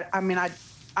 I mean,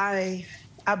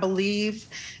 I believe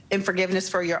in forgiveness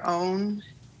for your own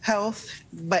health,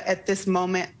 but at this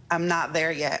moment, I'm not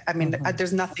there yet. I mean,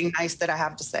 there's nothing nice that I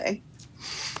have to say.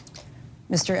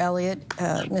 Mr. Elliott,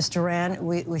 Mr. Rand,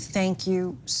 we thank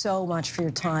you so much for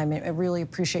your time. I really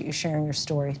appreciate you sharing your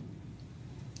story.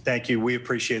 Thank you. We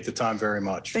appreciate the time very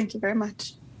much. Thank you very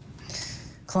much.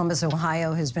 Columbus,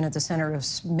 Ohio has been at the center of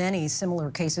many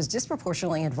similar cases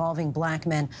disproportionately involving Black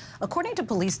men. According to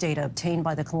police data obtained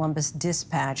by the Columbus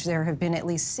Dispatch, there have been at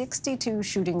least 62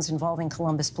 shootings involving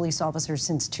Columbus police officers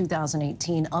since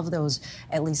 2018. Of those,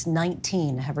 at least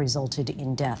 19 have resulted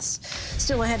in deaths.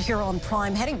 Still ahead here on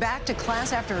Prime, heading back to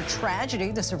class after a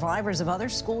tragedy, the survivors of other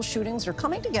school shootings are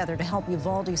coming together to help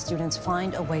Uvalde students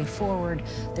find a way forward.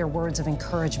 Their words of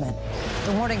encouragement.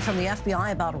 The warning from the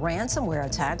FBI about ransomware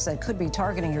attacks that could be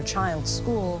targeting your child's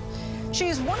school.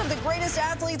 She's one of the greatest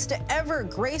athletes to ever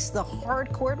grace the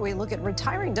hard court. We look at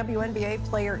retiring WNBA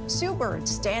player Sue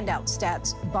Bird's standout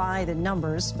stats by the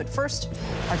numbers. But first,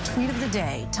 our tweet of the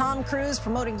day. Tom Cruise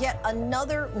promoting yet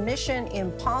another Mission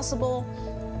Impossible,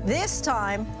 this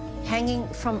time hanging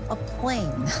from a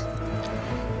plane.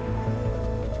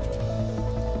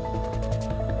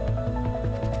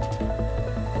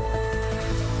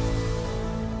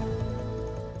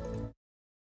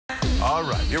 All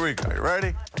right, here we go. You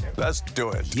ready? Let's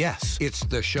do it. Yes, it's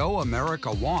the show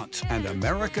America wants and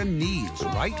America needs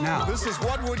right now. This is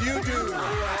What Would You Do?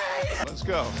 Let's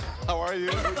go. How are you?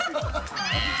 Can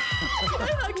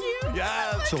I hug you?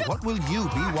 Yes. So what will you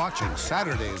be watching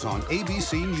Saturdays on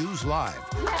ABC News Live?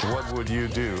 What would you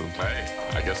do? Hey,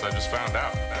 I guess I just found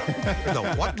out.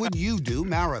 The What Would You Do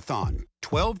Marathon,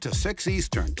 12 to 6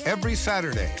 Eastern, every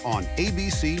Saturday on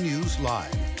ABC News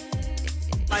Live.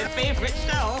 My favorite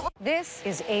show. This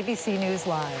is ABC News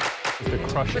Live. The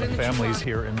crush of families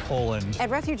here in Poland. At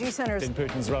refugee centers. In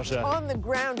Putin's Russia. On the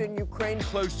ground in Ukraine.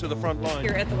 Close to the front line.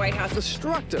 Here at the White House.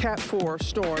 Destructive Cat 4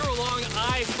 storm. Here along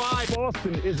I-5.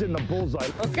 Boston is in the bullseye.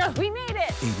 Let's go. We made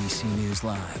it. ABC News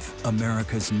Live,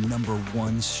 America's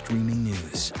 #1 streaming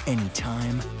news.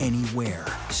 Anytime, anywhere.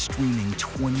 Streaming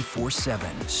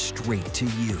 24/7, straight to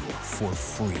you for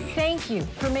free. Thank you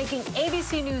for making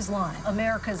ABC News Live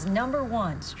America's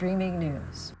 #1 streaming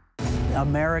news.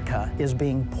 America is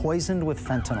being poisoned with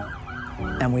fentanyl,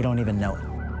 and we don't even know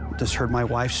it. Just heard my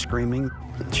wife screaming.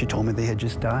 She told me they had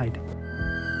just died.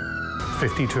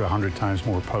 50 to 100 times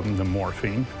more potent than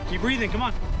morphine. Keep breathing, come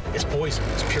on. It's poison,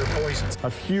 it's pure poison. A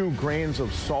few grains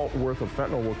of salt worth of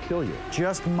fentanyl will kill you.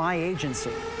 Just my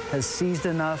agency has seized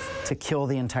enough to kill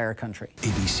the entire country.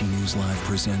 ABC News Live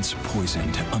presents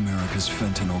Poisoned, America's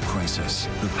Fentanyl Crisis.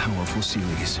 The powerful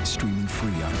series, streaming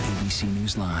free on ABC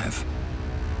News Live.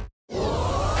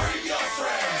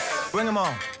 Bring them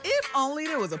on. If only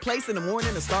there was a place in the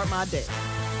morning to start my day.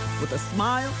 With a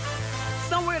smile,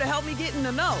 somewhere to help me get in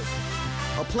the know.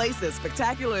 A place that's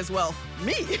spectacular as, well,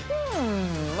 me.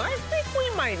 I think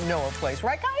we might know a place,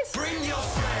 right, guys? Bring your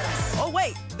friends. Oh,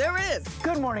 wait, there is.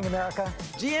 Good morning, America.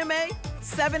 GMA,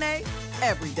 7A,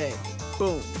 every day.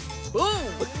 Boom,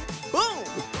 boom, boom.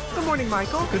 Good morning,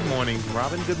 Michael. Good morning,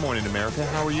 Robin. Good morning, America.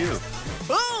 How are you?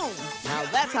 Boom! Now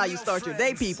that's how you start your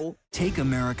day, people. Take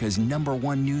America's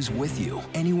 #1 news with you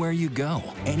anywhere you go,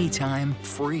 anytime,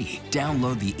 free.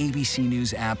 Download the ABC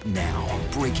News app now.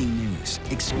 Breaking news,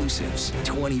 exclusives,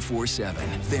 24/7.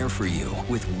 There for you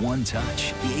with one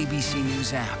touch. The ABC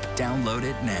News app. Download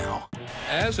it now.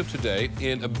 As of today,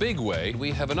 in a big way,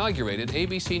 we have inaugurated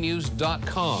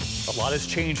abcnews.com. A lot has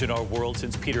changed in our world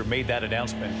since Peter made that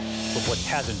announcement. But what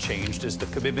hasn't changed is the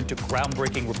commitment to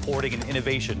groundbreaking reporting and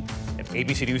innovation at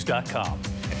abcnews.com.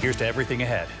 And here's to everything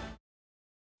ahead.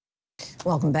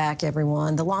 Welcome back,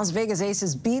 everyone. The Las Vegas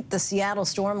Aces beat the Seattle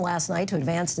Storm last night to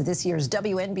advance to this year's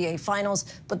WNBA Finals.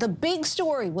 But the big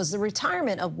story was the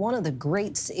retirement of one of the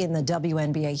greats in the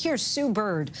WNBA. Here's Sue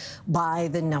Bird by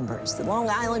the numbers. The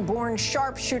Long Island-born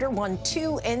sharpshooter won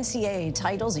 2 NCAA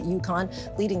titles at UConn,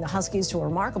 leading the Huskies to a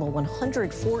remarkable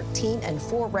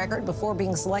 114-4 record before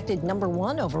being selected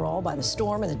 #1 overall by the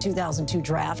Storm in the 2002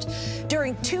 draft.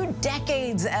 During 2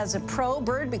 decades as a pro,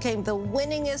 Bird became the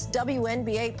winningest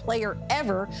WNBA player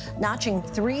ever, notching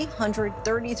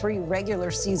 333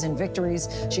 regular season victories.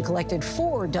 She collected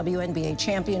 4 WNBA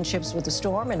championships with the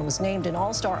Storm and was named an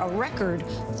All-Star a record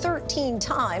 13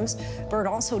 times. Bird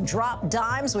also dropped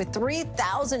dimes with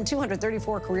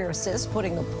 3,234 career assists,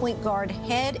 putting the point guard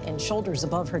head and shoulders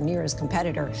above her nearest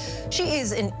competitor. She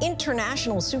is an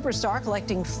international superstar,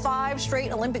 collecting 5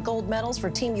 straight Olympic gold medals for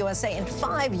Team USA and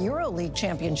 5 EuroLeague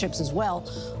championships as well.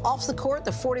 Off the court,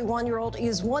 the 41-year-old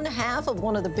is one half of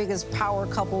one of the biggest power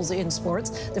couples in sports,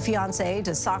 the fiancée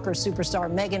to soccer superstar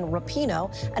Megan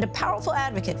Rapinoe, and a powerful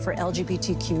advocate for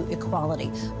LGBTQ equality.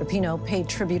 Rapinoe paid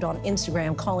tribute on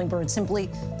Instagram, calling Bird simply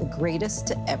the greatest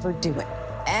to ever do it.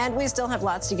 And we still have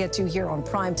lots to get to here on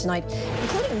Prime tonight,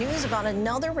 including news about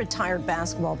another retired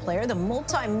basketball player, the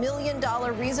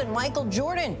multi-million-dollar reason Michael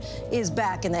Jordan is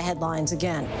back in the headlines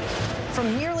again.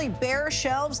 From nearly bare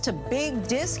shelves to big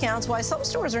discounts, why some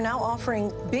stores are now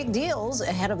offering big deals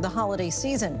ahead of the holiday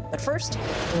season. But first,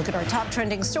 we'll look at our top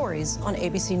trending stories on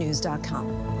abcnews.com.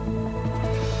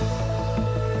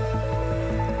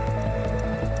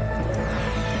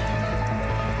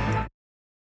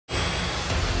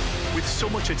 With so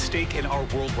much at stake in our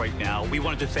world right now, we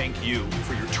wanted to thank you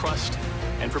for your trust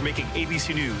and for making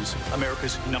ABC News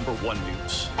America's #1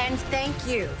 news. And thank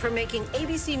you for making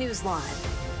ABC News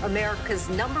Live America's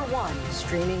 #1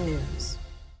 streaming news.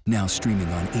 Now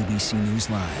streaming on ABC News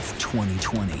Live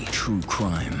 2020. True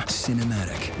crime,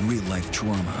 cinematic, real-life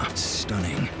drama,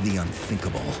 stunning, the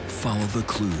unthinkable. Follow the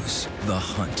clues, The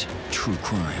Hunt. True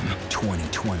crime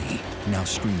 2020. Now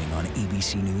streaming on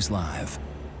ABC News Live.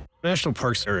 National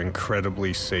parks are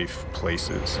incredibly safe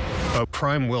places. A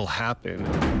crime will happen.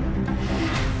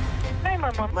 Hey,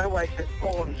 Mama. My wife had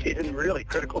fallen. She's in really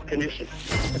critical condition.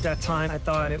 At that time, I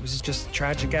thought it was just a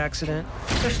tragic accident.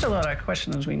 There's still a lot of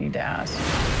questions we need to ask.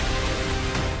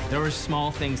 There were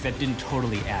small things that didn't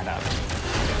totally add up.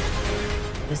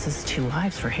 This is 2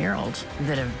 lives for Harold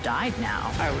that have died now.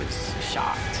 I was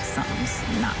shocked. Something's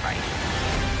not right.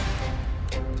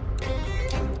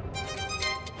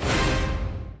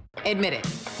 Admit it.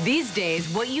 These days,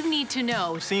 what you need to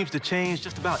know seems to change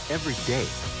just about every day.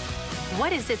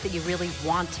 What is it that you really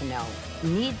want to know,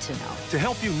 need to know? To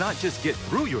help you not just get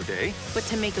through your day, but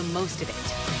to make the most of it.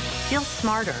 Feel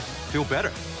smarter. Feel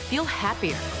better. Feel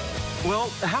happier.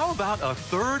 Well, how about a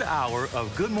 3rd hour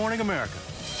of Good Morning America?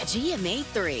 GMA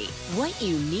 3, what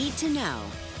you need to know.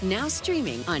 Now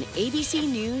streaming on ABC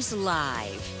News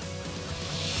Live.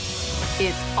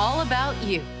 It's all about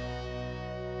you.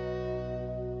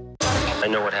 I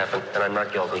know what happened, and I'm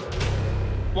not guilty.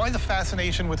 Why the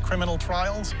fascination with criminal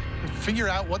trials? Figure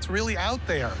out what's really out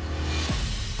there.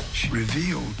 She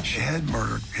revealed she had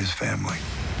murdered his family.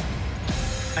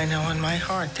 I know in my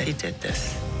heart that he did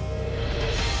this.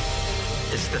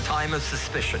 It's the time of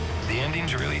suspicion. The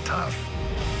ending's really tough.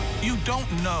 You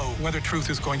don't know whether truth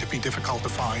is going to be difficult to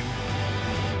find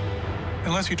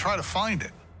unless you try to find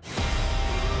it.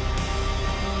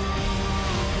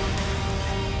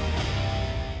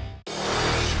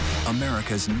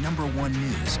 America's #1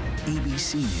 news,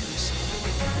 ABC News.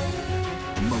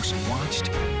 Most watched,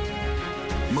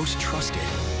 most trusted,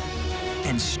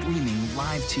 and streaming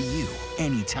live to you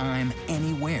anytime,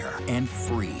 anywhere, and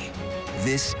free.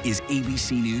 This is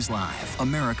ABC News Live,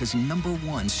 America's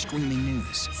 #1 streaming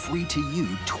news, free to you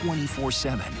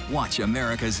 24/7. Watch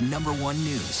America's #1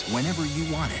 news whenever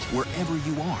you want it, wherever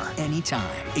you are,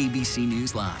 anytime. ABC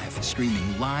News Live,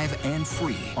 streaming live and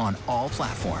free on all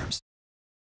platforms.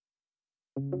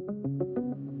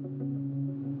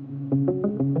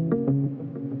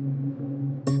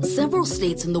 Several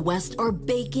states in the West are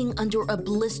baking under a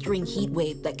blistering heat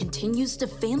wave that continues to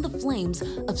fan the flames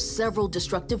of several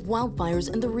destructive wildfires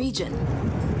in the region.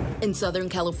 In Southern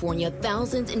California,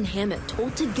 thousands in Hammett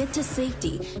told to get to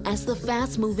safety as the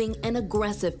fast-moving and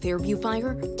aggressive Fairview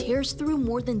fire tears through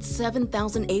more than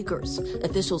 7,000 acres.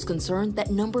 Officials concerned that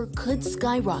number could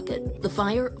skyrocket. The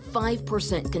fire,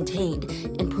 5% contained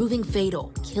and proving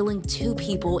fatal, killing 2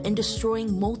 people and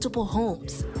destroying multiple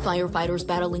homes. Firefighters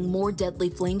battling more deadly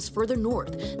flames further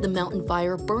north, the mountain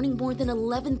fire burning more than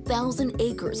 11,000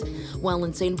 acres. While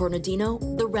in San Bernardino,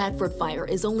 the Radford fire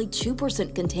is only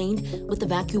 2% contained, with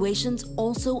evacuation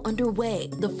also underway.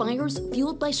 The fires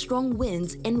fueled by strong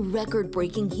winds and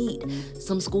record-breaking heat.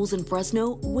 Some schools in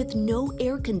Fresno with no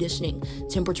air conditioning.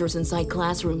 Temperatures inside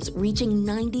classrooms reaching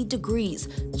 90 degrees.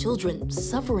 Children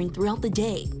suffering throughout the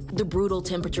day. The brutal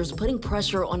temperatures putting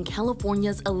pressure on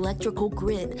California's electrical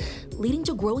grid, leading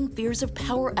to growing fears of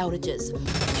power outages.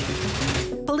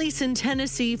 Police in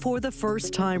Tennessee for the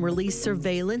first time released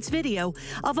surveillance video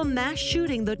of a mass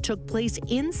shooting that took place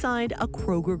inside a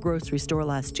Kroger grocery store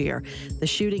last year. The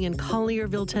shooting in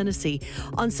Collierville, Tennessee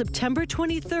on September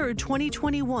 23,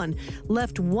 2021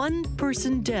 left 1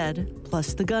 person dead,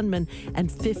 plus the gunman,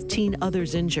 and 15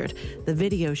 others injured. The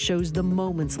video shows the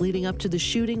moments leading up to the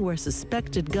shooting where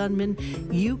suspected gunman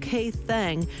UK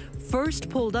Thang first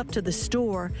pulled up to the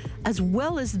store, as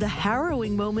well as the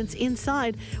harrowing moments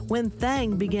inside when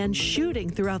Thang began shooting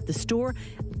throughout the store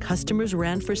and customers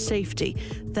ran for safety.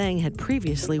 Thang had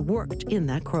previously worked in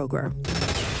that Kroger.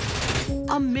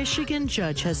 A Michigan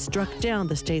judge has struck down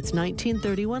the state's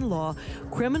 1931 law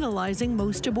criminalizing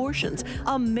most abortions,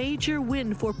 a major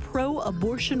win for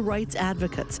pro-abortion rights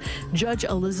advocates. Judge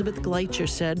Elizabeth Gleicher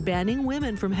said banning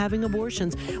women from having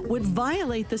abortions would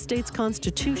violate the state's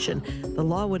constitution. The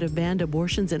law would have banned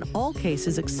abortions in all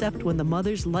cases except when the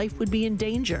mother's life would be in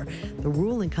danger. The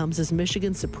ruling comes as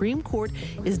Michigan's Supreme Court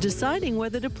is deciding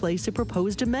whether to place a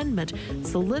proposed amendment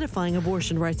solidifying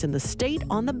abortion rights in the state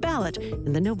on the ballot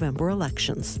in the November elections.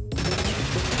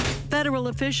 Federal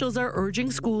officials are urging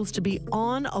schools to be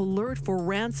on alert for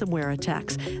ransomware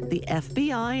attacks. The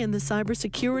FBI and the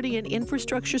Cybersecurity and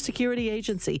Infrastructure Security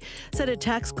Agency said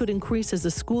attacks could increase as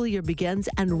the school year begins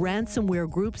and ransomware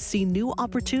groups see new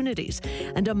opportunities.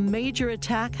 And a major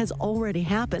attack has already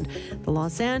happened. The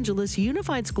Los Angeles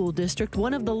Unified School District,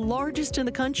 one of the largest in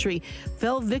the country,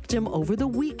 fell victim over the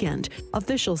weekend.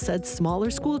 Officials said smaller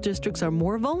school districts are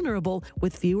more vulnerable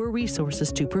with fewer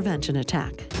resources to prevent an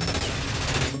attack.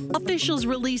 Officials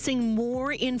releasing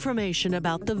more information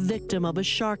about the victim of a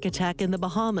shark attack in the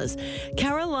Bahamas.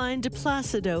 Caroline de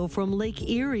Placido from Lake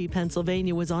Erie,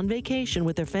 Pennsylvania, was on vacation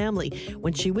with her family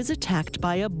when she was attacked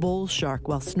by a bull shark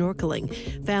while snorkeling.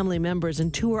 Family members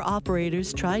and tour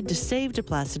operators tried to save de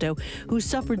Placido, who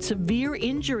suffered severe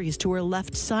injuries to her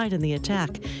left side in the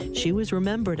attack. She was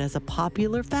remembered as a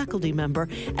popular faculty member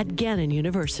at Gannon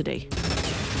University.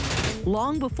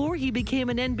 Long before he became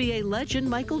an NBA legend,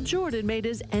 Michael Jordan made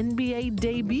his NBA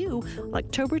debut on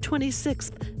October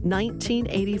 26,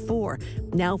 1984.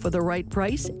 Now, for the right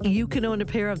price, you can own a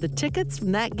pair of the tickets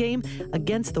from that game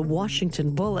against the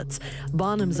Washington Bullets.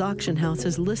 Bonham's Auction House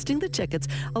is listing the tickets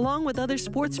along with other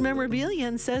sports memorabilia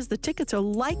and says the tickets are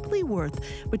likely worth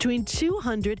between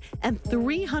 $200,000 and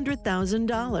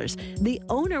 $300,000. The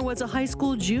owner was a high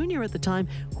school junior at the time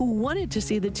who wanted to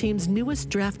see the team's newest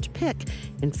draft pick.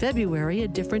 In February, a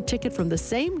different ticket from the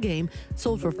same game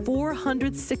sold for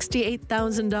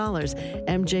 $468,000.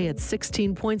 MJ had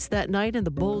 16 points that night, and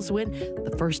the Bulls win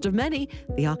the first of many.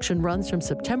 The auction runs from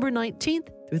September 19th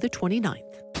through the 29th.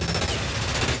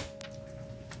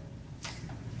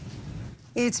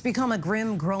 It's become a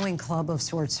grim, growing club of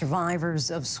sorts.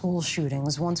 Survivors of school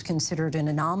shootings, once considered an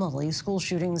anomaly, school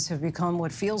shootings have become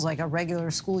what feels like a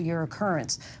regular school year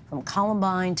occurrence. From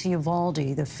Columbine to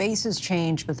Uvalde, the faces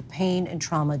change, but the pain and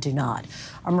trauma do not.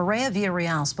 Our Maria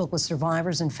Villarreal spoke with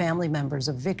survivors and family members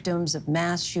of victims of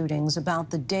mass shootings about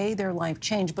the day their life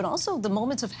changed, but also the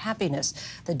moments of happiness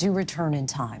that do return in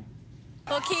time.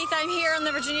 Well, Keith, I'm here on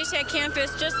the Virginia Tech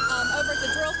campus, just over at the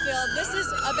drill field. This is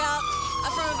from about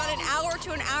an hour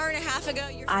to an hour and a half ago.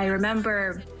 I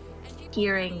remember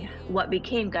hearing what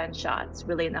became gunshots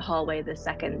really in the hallway the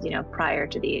seconds, prior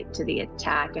to the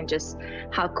attack, and just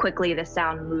how quickly the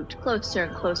sound moved closer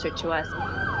and closer to us.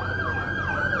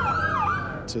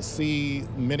 To see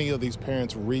many of these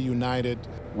parents reunited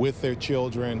with their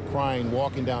children, crying,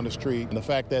 walking down the street, and the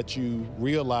fact that you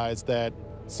realize that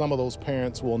some of those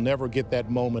parents will never get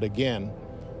that moment again,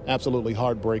 absolutely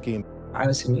heartbreaking. I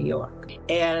was in New York,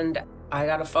 and I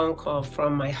got a phone call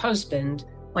from my husband.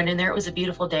 Went in there, it was a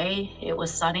beautiful day. It was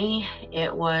sunny,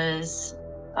 it was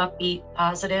upbeat,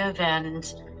 positive,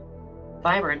 and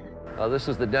vibrant. This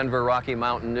is the Denver Rocky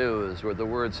Mountain News, where the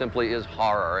word simply is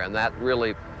horror, and that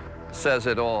really says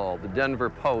it all. The Denver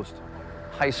Post,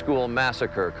 high school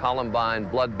massacre, Columbine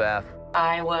bloodbath.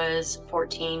 I was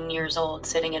 14 years old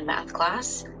sitting in math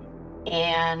class,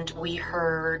 and we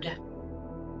heard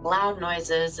loud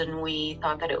noises, and we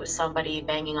thought that it was somebody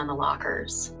banging on the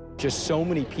lockers. Just so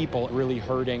many people really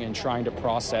hurting and trying to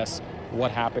process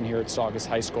what happened here at Saugus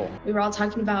High School. We were all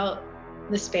talking about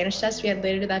the Spanish test we had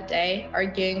later that day,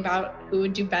 arguing about who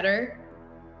would do better,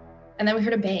 and then we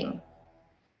heard a bang.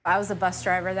 I was a bus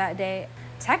driver that day.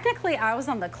 Technically, I was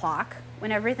on the clock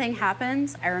when everything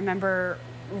happened. I remember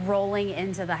rolling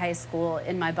into the high school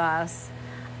in my bus,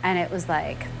 and it was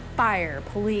like fire,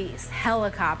 police,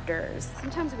 helicopters.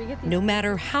 Sometimes we get these. No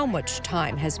matter how much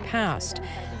time has passed,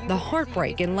 the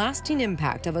heartbreak and lasting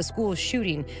impact of a school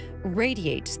shooting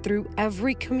radiates through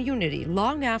every community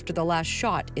long after the last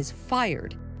shot is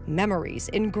fired. Memories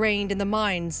ingrained in the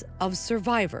minds of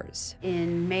survivors.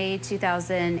 In May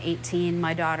 2018,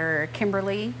 my daughter,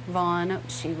 Kimberly Vaughn,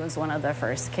 she was one of the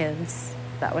first kids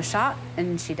that was shot,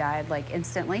 and she died like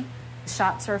instantly.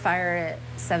 Shots were fired at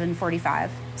 7:45,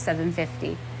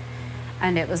 7:50,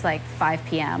 and it was like 5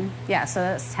 p.m. Yeah, so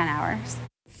that's 10 hours.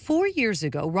 4 years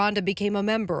ago, Rhonda became a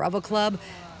member of a club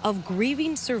of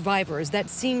grieving survivors that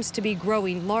seems to be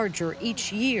growing larger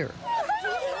each year.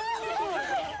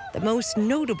 The most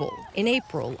notable in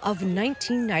April of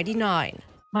 1999.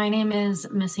 My name is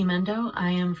Missy Mendo.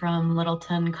 I am from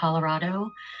Littleton,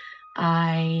 Colorado.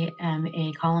 I am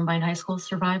a Columbine High School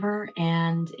survivor,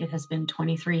 and it has been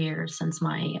 23 years since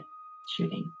my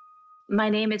shooting. My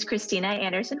name is Christina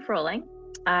Anderson Froling.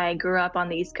 I grew up on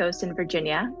the East Coast in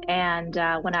Virginia, and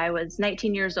when I was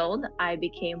 19 years old, I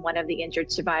became one of the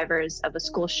injured survivors of a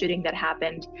school shooting that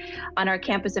happened on our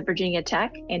campus at Virginia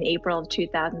Tech in April of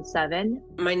 2007.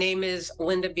 My name is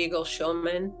Linda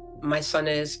Beagle-Shulman. My son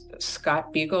is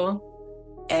Scott Beagle,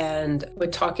 and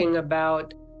we're talking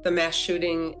about the mass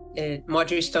shooting at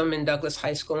Marjorie Stoneman Douglas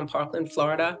High School in Parkland,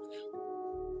 Florida,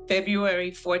 February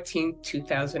 14,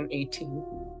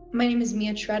 2018. My name is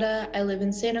Mia Tretta. I live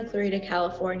in Santa Clarita,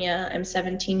 California. I'm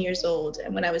 17 years old,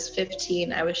 and when I was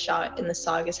 15, I was shot in the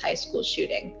Saugus High School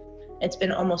shooting. It's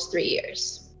been almost 3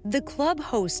 years. The club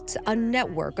hosts a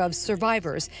network of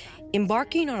survivors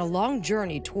embarking on a long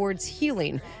journey towards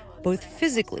healing, both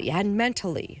physically and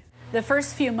mentally. The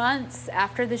first few months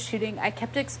after the shooting, I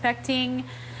kept expecting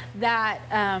that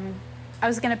I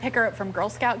was going to pick her up from Girl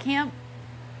Scout camp,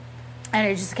 and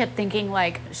I just kept thinking,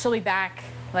 like, she'll be back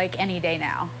like any day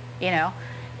now, you know,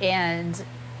 and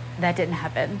that didn't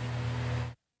happen.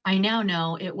 I now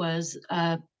know it was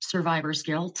survivor's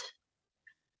guilt.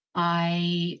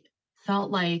 I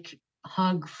felt like a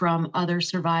hug from other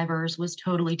survivors was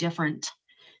totally different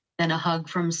than a hug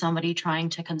from somebody trying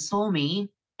to console me.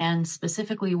 And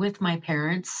specifically with my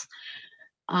parents,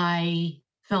 I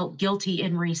felt guilty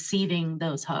in receiving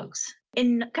those hugs.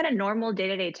 In kind of normal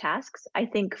day-to-day tasks, I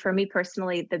think for me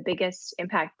personally, the biggest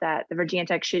impact that the Virginia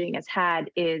Tech shooting has had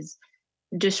is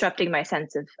disrupting my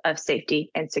sense of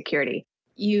safety and security.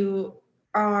 You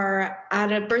are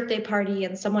at a birthday party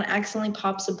and someone accidentally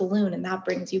pops a balloon and that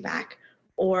brings you back,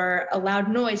 or a loud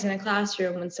noise in a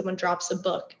classroom when someone drops a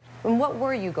book. And what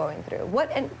were you going through?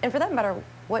 And for that matter,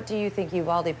 what do you think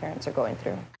Uvalde parents are going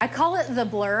through? I call it the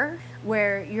blur,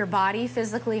 where your body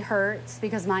physically hurts,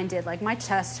 because mine did. Like, my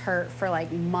chest hurt for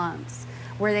like months,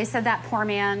 where they said that poor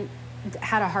man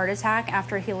had a heart attack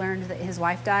after he learned that his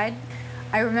wife died.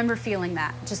 I remember feeling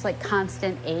that, just like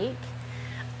constant ache.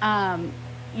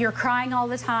 You're crying all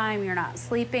the time, you're not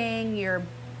sleeping,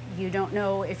 you don't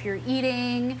know if you're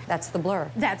eating. That's the blur.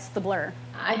 That's the blur.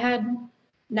 I had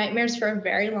nightmares for a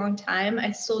very long time.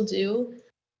 I still do.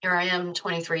 Here I am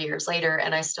 23 years later,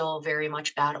 and I still very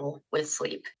much battle with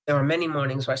sleep. There were many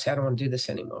mornings where I said, I don't want to do this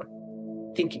anymore.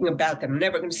 Thinking about that I'm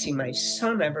never going to see my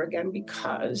son ever again,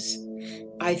 because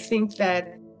I think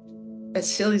that, as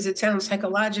silly as it sounds,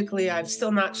 psychologically, I've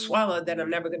still not swallowed that I'm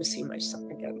never going to see my son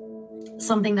again.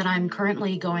 Something that I'm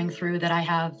currently going through that I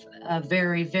have a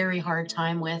very, very hard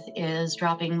time with is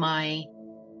dropping my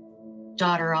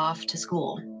daughter off to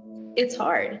school. It's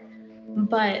hard,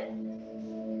 but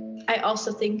I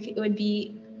also think it would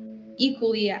be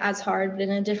equally as hard, but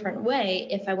in a different way,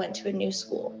 if I went to a new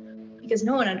school, because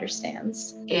no one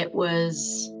understands. It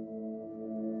was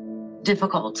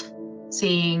difficult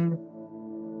seeing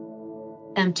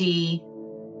empty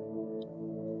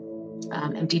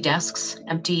desks,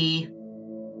 empty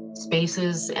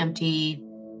spaces, empty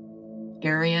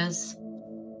areas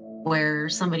where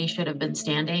somebody should have been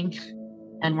standing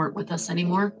and weren't with us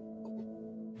anymore.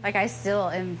 Like, I still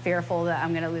am fearful that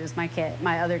I'm going to lose my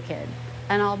other kid.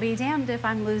 and I'll be damned if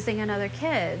I'm losing another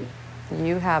kid.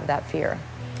 You have that fear.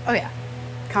 Oh yeah,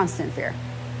 constant fear.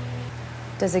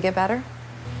 Does it get better?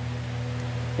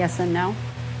 Yes and no.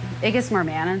 It gets more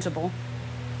manageable,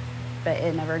 but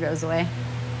it never goes away.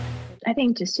 I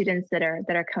think to students that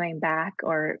are coming back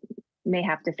or may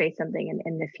have to face something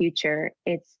in the future,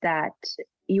 it's that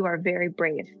you are very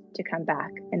brave to come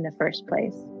back in the first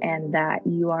place, and that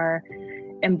you are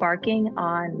embarking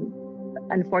on,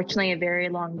 unfortunately, a very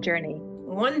long journey.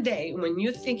 One day, when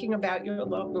you're thinking about your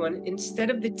loved one, instead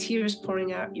of the tears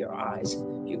pouring out your eyes,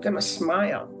 you're gonna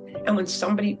smile. And when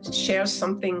somebody shares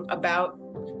something about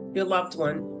your loved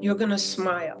one, you're gonna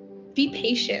smile. Be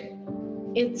patient.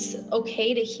 It's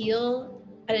okay to heal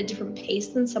at a different pace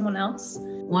than someone else.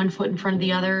 One foot in front of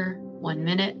the other, 1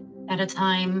 minute at a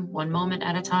time, 1 moment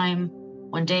at a time,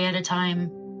 1 day at a time.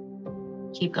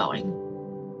 Keep going.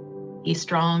 Be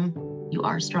strong. You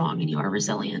are strong and you are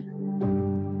resilient.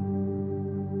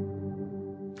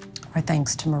 Our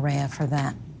thanks to Maria for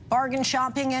that. Bargain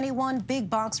shopping, anyone? Big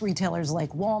box retailers like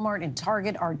Walmart and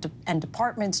Target and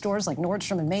department stores like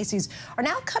Nordstrom and Macy's are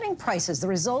now cutting prices. The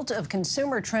result of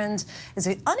consumer trends is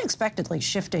unexpectedly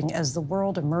shifting as the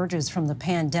world emerges from the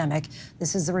pandemic.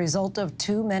 This is the result of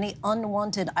too many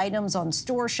unwanted items on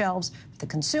store shelves. For the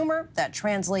consumer, that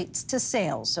translates to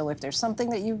sales. So if there's something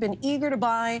that you've been eager to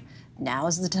buy, now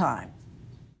is the time.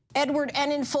 Edward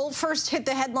Enninful first hit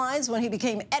the headlines when he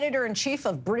became editor-in-chief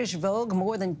of British Vogue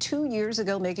more than 2 years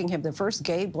ago, making him the first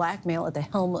gay black male at the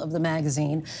helm of the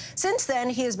magazine. Since then,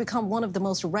 he has become one of the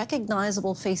most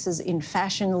recognizable faces in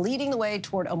fashion, leading the way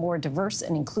toward a more diverse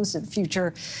and inclusive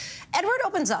future. Edward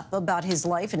opens up about his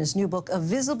life in his new book, A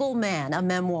Visible Man, a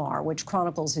memoir, which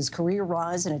chronicles his career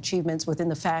rise and achievements within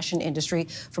the fashion industry,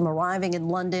 from arriving in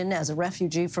London as a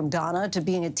refugee from Ghana to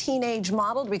being a teenage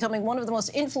model to becoming one of the most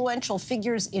influential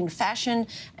figures in fashion.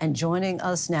 And joining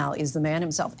us now is the man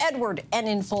himself, Edward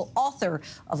Enninful, author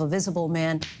of A Visible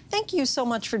Man. Thank you so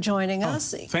much for joining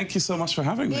us. Thank you so much for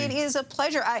having me. It is a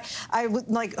pleasure. I was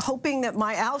like hoping that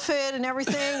my outfit and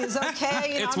everything is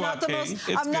okay. You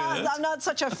know, I'm not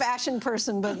such a fashion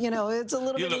person, but you know, it's a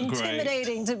little bit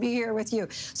intimidating to be here with you.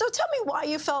 So tell me why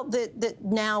you felt that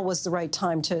now was the right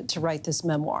time to write this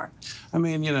memoir. I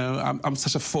mean, you know, I'm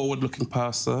such a forward-looking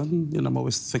person. You know, I'm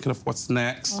always thinking of what's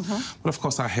next. But of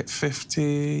course, I hit 50.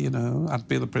 You know, I'd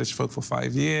been at British Vogue for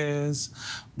 5 years.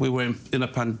 We were in a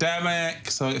pandemic,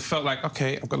 so it felt like,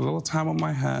 okay, I've got a little time on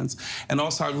my hands. And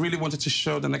also, I really wanted to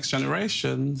show the next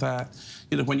generation that,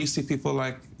 you know, when you see people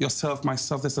like yourself,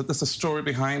 myself, there's a story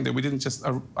behind it. We didn't just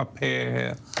appear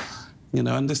here. You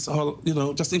know, and this whole, you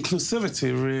know, just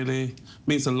inclusivity really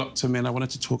means a lot to me, and I wanted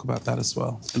to talk about that as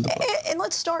well in the book. And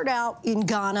let's start out in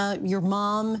Ghana. Your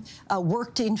mom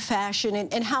worked in fashion,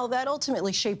 and how that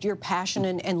ultimately shaped your passion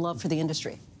and love for the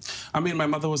industry. I mean, my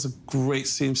mother was a great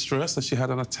seamstress, and she had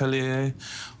an atelier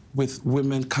with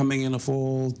women coming in of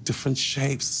all different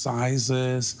shapes,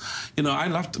 sizes. You know, I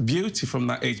loved beauty from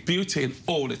that age, beauty in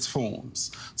all its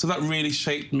forms. So that really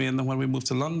shaped me. And then when we moved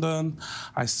to London,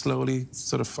 I slowly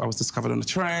I was discovered on the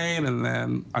train, and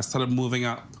then I started moving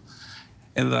up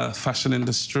in the fashion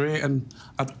industry. And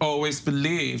I'd always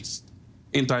believed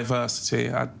in diversity.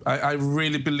 I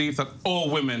really believe that all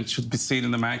women should be seen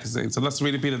in the magazine. So that's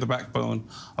really been at the backbone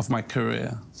of my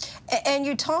career. And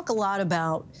you talk a lot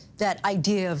about that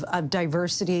idea of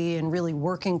diversity and really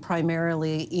working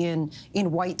primarily in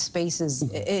white spaces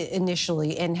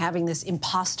initially, and having this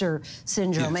imposter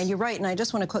syndrome. Yes. And you're right, and I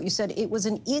just want to quote, you said, it was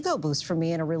an ego boost for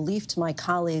me and a relief to my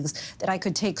colleagues that I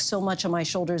could take so much on my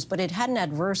shoulders, but it had an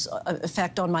adverse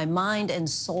effect on my mind and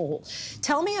soul.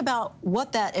 Tell me about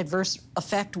what that adverse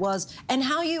effect was and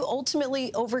how you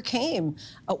ultimately overcame,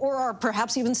 or are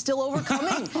perhaps even still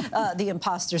overcoming, the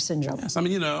imposter syndrome. Yes, I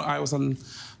mean, you know, I was a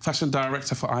fashion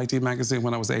director for ID magazine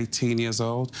when I was 18 years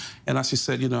old. And as you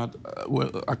said, you know,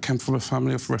 I came from a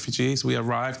family of refugees. We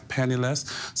arrived penniless.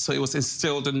 So it was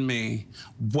instilled in me,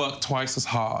 work twice as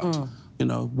hard. You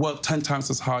know, work 10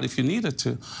 times as hard if you needed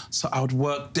to. So I would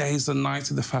work days and nights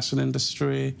in the fashion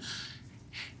industry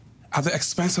at the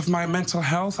expense of my mental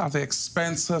health, at the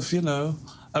expense of, you know,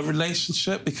 a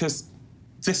relationship, because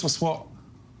this was what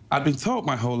I've been taught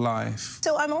my whole life.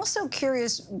 So I'm also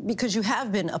curious, because you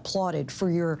have been applauded for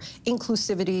your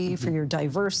inclusivity, for your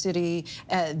diversity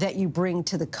that you bring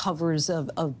to the covers of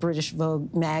British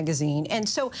Vogue magazine. And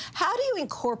so how do you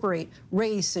incorporate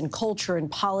race and culture and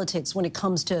politics when it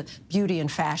comes to beauty and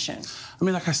fashion? I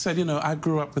mean, like I said, you know, I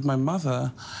grew up with my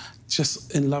mother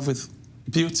just in love with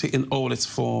beauty in all its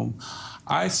form.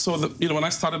 I saw that, you know, when I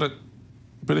started at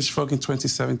British Vogue in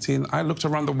 2017, I looked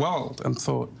around the world and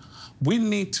thought, we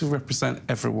need to represent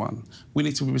everyone. We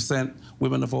need to represent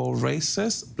women of all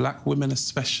races, black women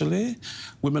especially,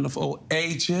 women of all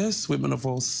ages, women of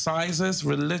all sizes,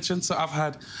 religions. So I've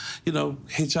had, you know,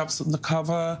 hijabs on the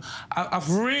cover. I've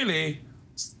really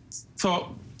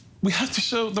thought we have to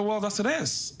show the world as it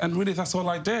is. And really, that's all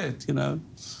I did, you know.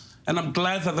 And I'm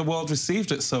glad that the world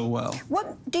received it so well.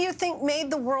 What do you think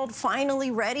made the world finally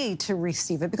ready to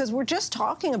receive it? Because we're just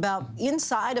talking about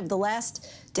inside of the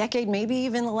last decade, maybe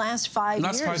even the last 5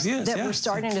 years, that we're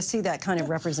starting to see that kind of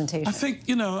representation. I think,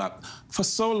 you know, for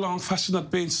so long, fashion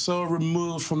had been so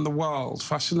removed from the world.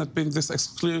 Fashion had been this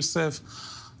exclusive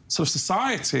sort of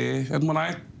society. And when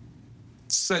I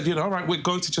said, you know, all right, we're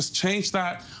going to just change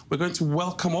that. We're going to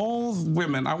welcome all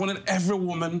women. I wanted every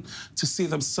woman to see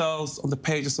themselves on the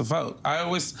pages of Vogue. I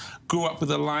always grew up with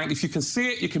the line, if you can see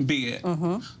it, you can be it.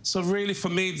 So really, for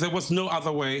me, there was no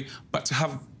other way but to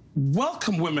have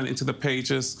welcome women into the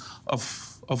pages of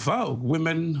Vogue,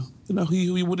 women, you know, who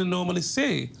you wouldn't normally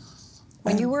see.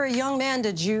 When you were a young man,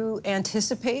 did you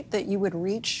anticipate that you would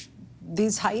reach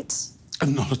these heights?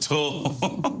 Not at all.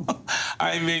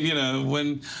 I mean, you know,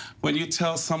 when you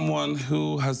tell someone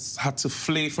who has had to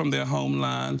flee from their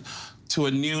homeland to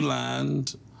a new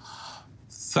land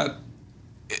that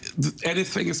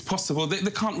anything is possible,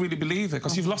 they can't really believe it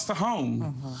because you've lost a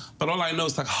home. But all I know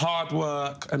is like hard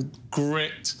work and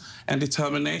grit and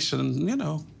determination, and, you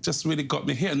know, just really got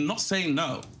me here. And not saying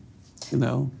no, you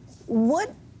know.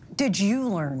 What did you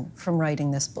learn from writing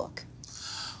this book?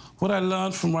 What I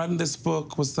learned from writing this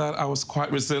book was that I was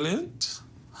quite resilient,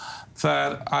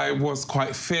 that I was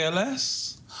quite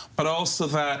fearless, but also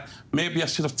that maybe I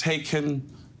should have taken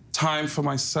time for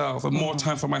myself and more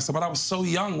time for myself. But I was so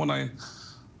young when I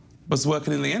was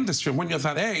working in the industry. And when you're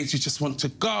that age, you just want to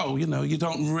go, you know, you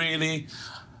don't really,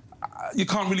 you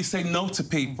can't really say no to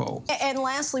people. And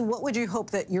lastly, what would you hope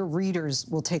that your readers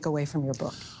will take away from your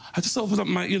book? I just hope that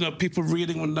my, you know, people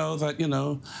reading will know that, you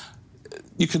know,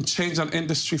 you can change an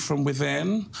industry from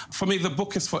within. For me, the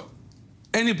book is for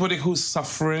anybody who's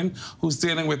suffering, who's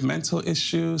dealing with mental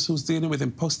issues, who's dealing with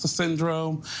imposter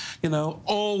syndrome, you know,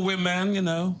 all women, you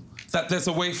know, that there's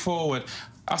a way forward.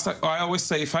 I always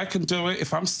say, if I can do it,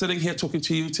 if I'm sitting here talking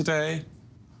to you today,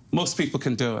 most people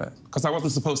can do it, because I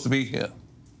wasn't supposed to be here.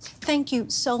 Thank you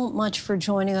so much for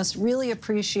joining us. Really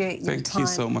appreciate your time. Thank you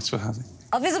so much for having me.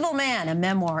 A Visible Man, a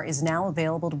memoir, is now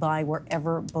available to buy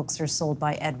wherever books are sold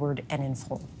by Edward and in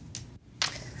full.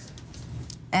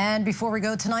 And before we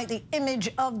go tonight, the image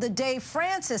of the day,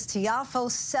 Francis Tiafoe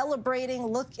celebrating.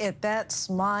 Look at that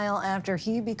smile after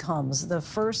he becomes the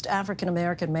first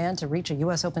African-American man to reach a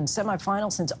U.S. Open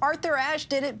semifinal since Arthur Ashe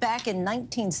did it back in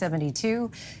 1972.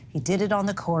 He did it on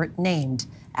the court named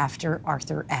after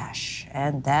Arthur Ashe.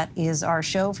 And that is our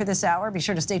show for this hour. Be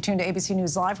sure to stay tuned to ABC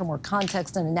News Live for more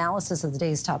context and analysis of the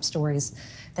day's top stories.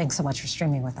 Thanks so much for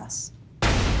streaming with us.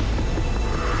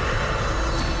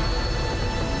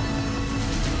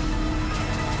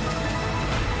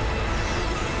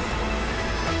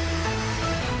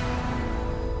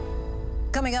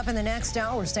 Coming up in the next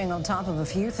hour, we're staying on top of a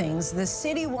few things. The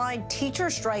citywide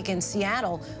teacher strike in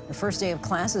Seattle. The first day of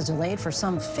class is delayed for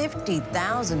some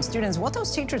 50,000 students. What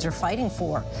those teachers are fighting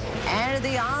for. And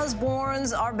the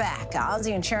Osbournes are back.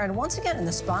 Ozzy and Sharon once again in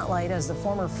the spotlight as the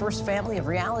former first family of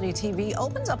reality TV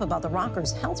opens up about the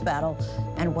rockers' health battle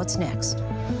and what's next.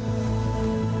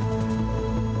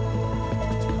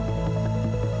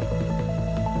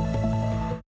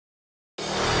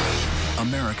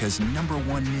 America's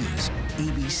 #1 news,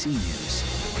 ABC News.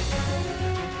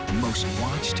 Most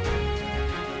watched,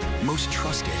 most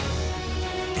trusted,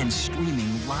 and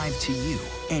streaming live to you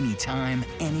anytime,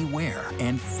 anywhere,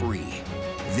 and free.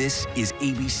 This is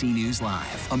ABC News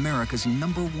Live, America's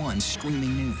 #1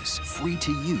 streaming news, free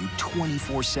to you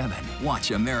 24/7.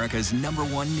 Watch America's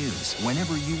 #1 news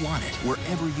whenever you want it,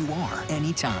 wherever you are,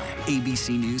 anytime.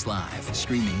 ABC News Live,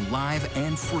 streaming live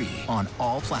and free on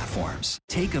all platforms.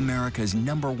 Take America's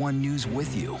 #1 news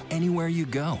with you, anywhere you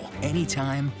go,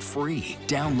 anytime, free.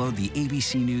 Download the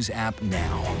ABC News app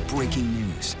now. Breaking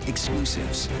news,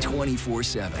 exclusives,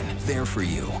 24/7. There for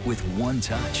you with one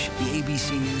touch. The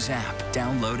ABC News app.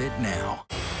 Download it now.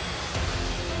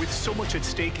 With so much at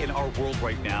stake in our world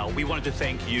right now, we wanted to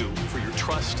thank you for your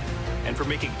trust and for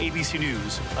making ABC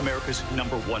News America's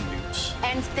 #1 news.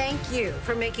 And thank you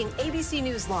for making ABC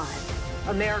News Live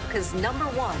America's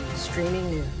 #1 streaming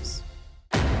news.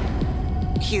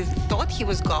 He thought he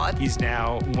was God. He's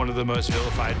now one of the most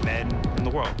vilified men in the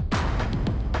world.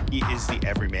 He is the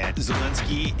everyman.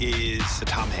 Zelensky is the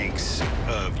Tom Hanks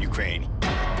of Ukraine.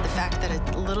 The fact that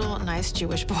a little nice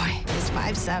Jewish boy, he's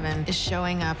 5'7", is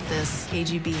showing up this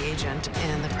KGB agent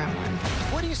in the Kremlin.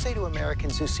 What do you say to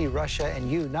Americans who see Russia and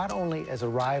you not only as a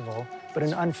rival, but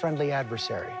an unfriendly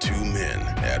adversary? Two men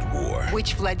at war.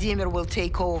 Which Vladimir will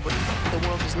take over. The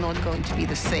world is not going to be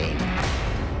the same.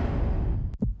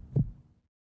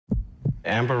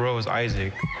 Amber Rose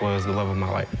Isaac was the love of my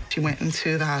life. She went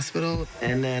into the hospital.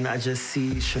 And then I just see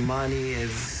Shamani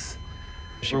as...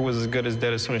 She was as good as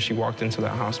dead as soon as she walked into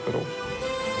that hospital.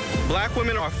 Black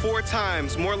women are 4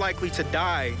 times more likely to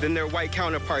die than their white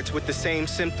counterparts with the same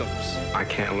symptoms. I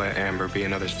can't let Amber be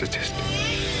another statistic.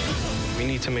 We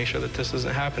need to make sure that this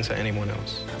doesn't happen to anyone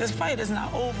else. This fight is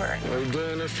not over. We're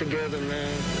doing this together,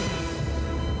 man.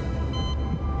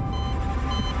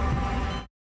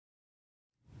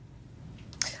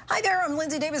 Hi there, I'm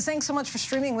Lindsay Davis. Thanks so much for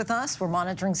streaming with us. We're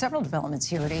monitoring several developments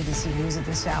here at ABC News at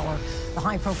this hour. The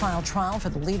high-profile trial for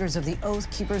the leaders of the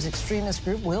Oath Keepers extremist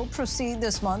group will proceed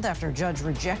this month after a judge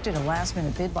rejected a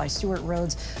last-minute bid by Stuart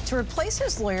Rhodes to replace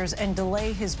his lawyers and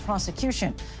delay his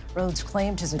prosecution. Rhodes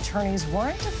claimed his attorneys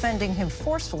weren't defending him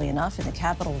forcefully enough in the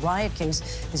Capitol riot case.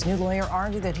 His new lawyer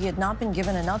argued that he had not been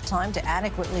given enough time to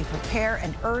adequately prepare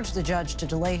and urged the judge to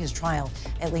delay his trial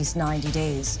at least 90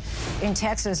 days. In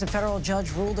Texas, a federal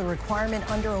judge ruled a requirement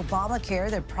under Obamacare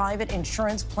that private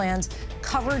insurance plans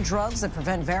cover drugs that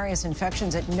prevent various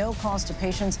infections at no cost to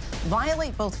patients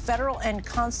violate both federal and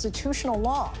constitutional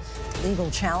law. The legal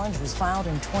challenge was filed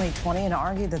in 2020 and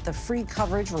argued that the free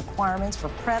coverage requirements for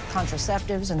PrEP,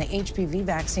 contraceptives, and the HPV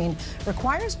vaccine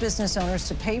requires business owners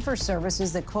to pay for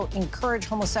services that, quote, encourage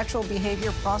homosexual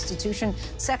behavior, prostitution,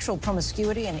 sexual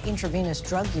promiscuity, and intravenous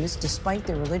drug use despite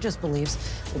their religious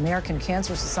beliefs. The American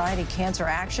Cancer Society Cancer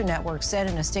Action Network said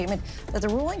in a statement that the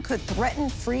ruling could threaten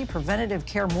free preventative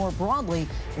care more broadly,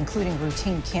 including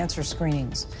routine cancer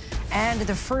screenings. And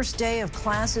the first day of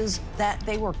classes that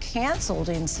they were canceled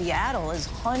in Seattle as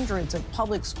hundreds of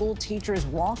public school teachers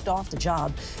walked off the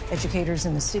job. Educators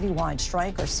in the citywide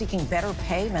strike are seeking better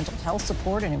pay, mental health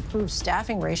support, and improved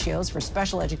staffing ratios for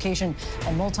special education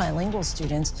and multilingual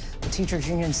students. The teachers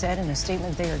union said in a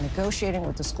statement they are negotiating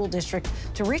with the school district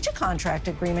to reach a contract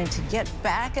agreement to get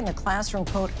back in the classroom,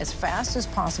 quote, as fast as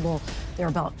possible. There are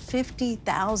about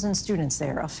 50,000 students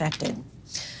there affected.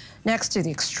 Next to the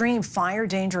extreme fire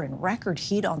danger and record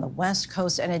heat on the West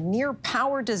Coast and a near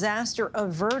power disaster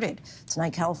averted.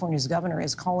 Tonight, California's governor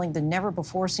is calling the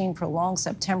never-before-seen prolonged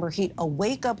September heat a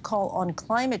wake-up call on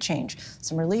climate change.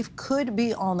 Some relief could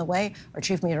be on the way. Our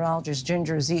chief meteorologist,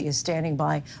 Ginger Z, is standing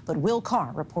by, but Will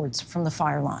Carr reports from the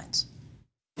fire lines.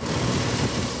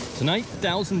 Tonight,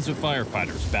 thousands of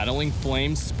firefighters battling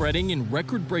flames spreading in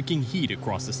record-breaking heat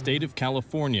across the state of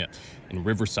California. In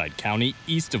Riverside County,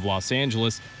 east of Los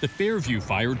Angeles, the Fairview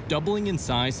fire doubling in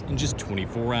size in just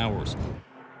 24 hours.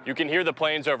 You can hear the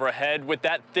planes overhead. With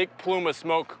that thick plume of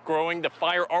smoke growing, the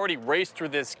fire already raced through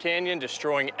this canyon,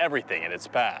 destroying everything in its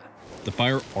path. The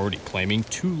fire already claiming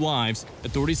 2 lives.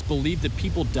 Authorities believe that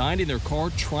people died in their car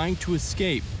trying to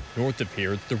escape. North of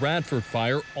here, the Radford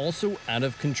fire also out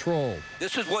of control.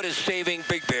 This is what is saving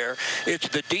Big Bear. It's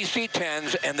the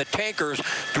DC-10s and the tankers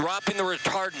dropping the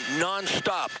retardant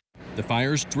nonstop. The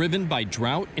fire's driven by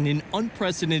drought and an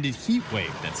unprecedented heat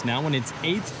wave that's now in its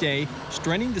 8th day,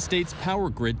 straining the state's power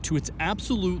grid to its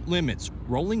absolute limits,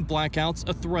 rolling blackouts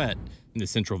a threat. In the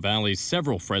Central Valley,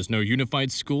 several Fresno Unified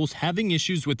schools having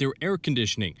issues with their air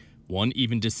conditioning, one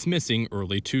even dismissing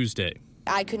early Tuesday.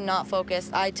 I could not focus.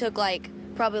 I took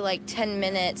probably 10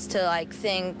 minutes to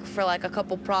think for a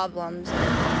couple problems.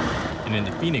 And in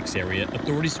the Phoenix area,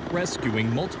 authorities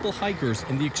rescuing multiple hikers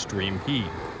in the extreme heat.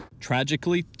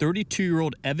 Tragically,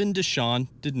 32-year-old Evan Deshawn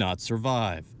did not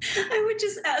survive. I would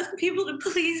just ask people to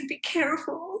please be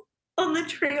careful on the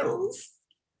trails.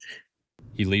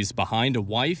 He leaves behind a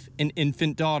wife and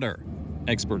infant daughter.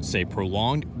 Experts say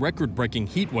prolonged, record-breaking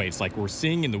heat waves like we're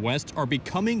seeing in the West are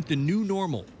becoming the new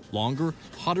normal. Longer,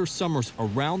 hotter summers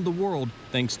around the world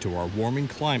thanks to our warming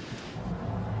climate.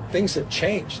 Things have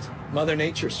changed. Mother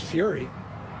Nature's fury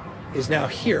is now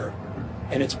here,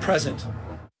 and it's present.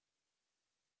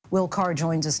 Will Carr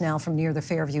joins us now from near the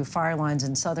Fairview fire lines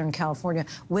in Southern California.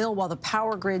 Will, while the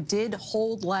power grid did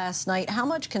hold last night, how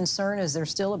much concern is there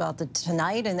still about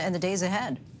tonight and the days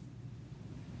ahead?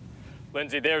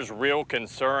 Lindsay, there's real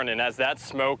concern, and as that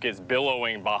smoke is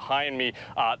billowing behind me,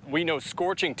 we know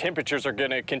scorching temperatures are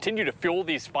going to continue to fuel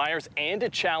these fires and to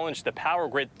challenge the power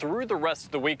grid through the rest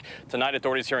of the week. Tonight,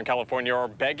 authorities here in California are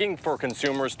begging for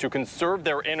consumers to conserve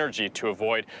their energy to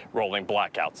avoid rolling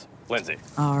blackouts. Lindsay.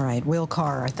 All right, Will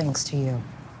Carr, thanks to you.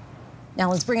 Now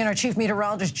let's bring in our chief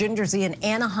meteorologist, Ginger Z, in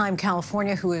Anaheim,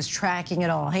 California, who is tracking it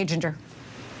all. Hey, Ginger.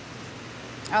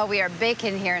 Oh, we are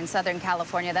baking here in Southern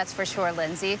California, that's for sure,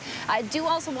 Lindsay. I do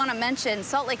also want to mention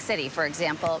Salt Lake City, for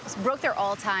example, broke their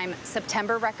all-time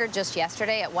September record just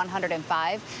yesterday at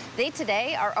 105. They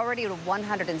today are already at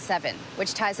 107,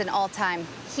 which ties an all-time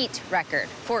heat record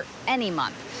for any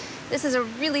month. This is a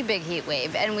really big heat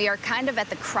wave, and we are kind of at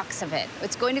the crux of it.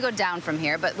 It's going to go down from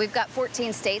here, but we've got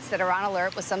 14 states that are on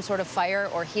alert with some sort of fire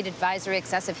or heat advisory,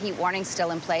 excessive heat warning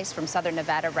still in place from southern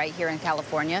Nevada right here in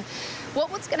California.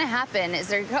 What's going to happen is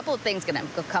there are a couple of things going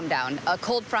to come down. A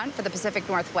cold front for the Pacific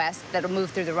Northwest that'll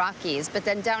move through the Rockies, but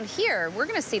then down here, we're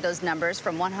going to see those numbers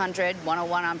from 100,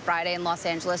 101 on Friday in Los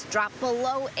Angeles drop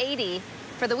below 80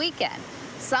 for the weekend.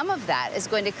 Some of that is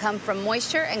going to come from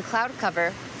moisture and cloud cover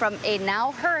from a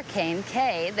now Hurricane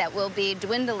K that will be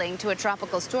dwindling to a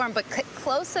tropical storm, but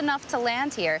close enough to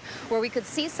land here where we could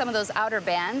see some of those outer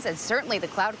bands and certainly the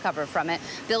cloud cover from it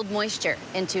build moisture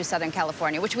into Southern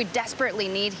California, which we desperately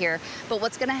need here. But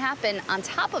what's going to happen on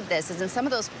top of this is in some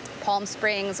of those Palm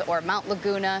Springs or Mount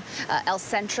Laguna, El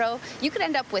Centro, you could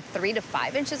end up with 3 to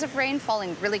 5 inches of rain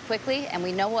falling really quickly. And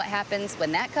we know what happens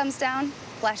when that comes down.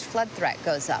 Flash flood threat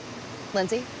goes up.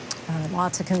 Lindsay?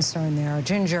 Lots of concern there.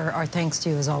 Ginger, our thanks to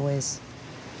you as always.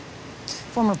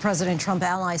 Former President Trump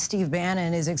ally Steve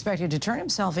Bannon is expected to turn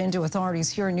himself in to authorities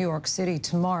here in New York City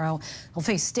tomorrow. He'll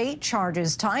face state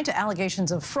charges tied to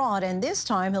allegations of fraud, and this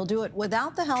time he'll do it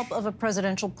without the help of a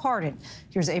presidential pardon.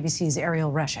 Here's ABC's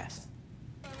Ariel Reshef.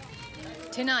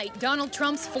 Tonight, Donald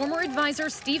Trump's former advisor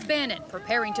Steve Bannon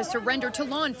preparing to surrender to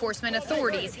law enforcement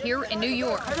authorities here in New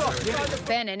York.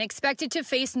 Bannon expected to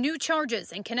face new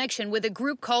charges in connection with a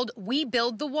group called We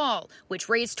Build the Wall, which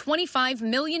raised $25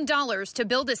 million to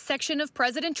build a section of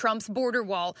President Trump's border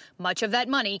wall, much of that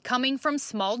money coming from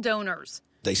small donors.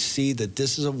 They see that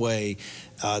this is a way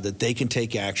that they can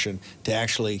take action to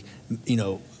actually,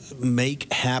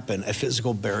 make happen a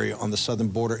physical barrier on the southern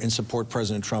border and support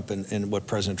President Trump and what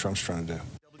President Trump's trying to do.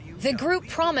 The group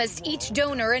promised each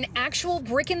donor an actual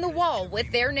brick in the wall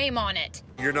with their name on it.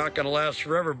 You're not going to last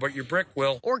forever, but your brick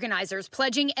will. Organizers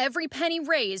pledging every penny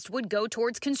raised would go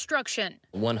towards construction.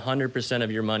 100%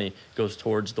 of your money goes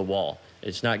towards the wall.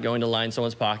 It's not going to line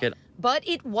someone's pocket. But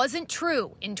it wasn't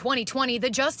true. In 2020, the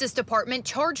Justice Department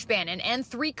charged Bannon and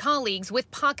 3 colleagues with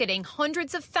pocketing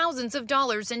hundreds of thousands of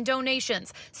dollars in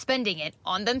donations, spending it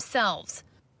on themselves.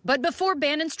 But before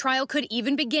Bannon's trial could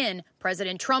even begin,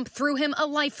 President Trump threw him a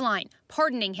lifeline,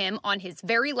 pardoning him on his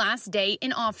very last day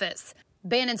in office.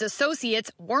 Bannon's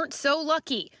associates weren't so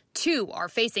lucky. 2 are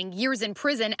facing years in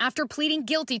prison after pleading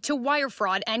guilty to wire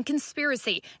fraud and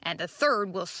conspiracy, and the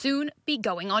 3rd will soon be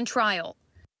going on trial.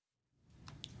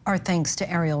 Our thanks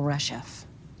to Ariel Reshef.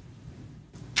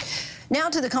 Now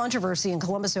to the controversy in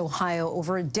Columbus, Ohio,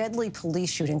 over a deadly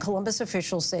police shooting. Columbus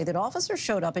officials say that officers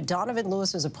showed up at Donovan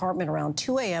Lewis's apartment around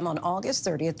 2 a.m. on August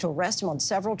 30th to arrest him on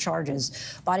several charges.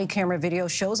 Body camera video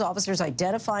shows officers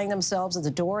identifying themselves at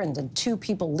the door and then 2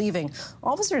 people leaving.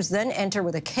 Officers then enter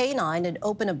with a K9 and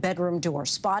open a bedroom door,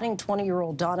 spotting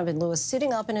 20-year-old Donovan Lewis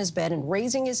sitting up in his bed and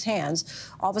raising his hands.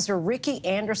 Officer Ricky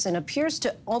Anderson appears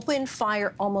to open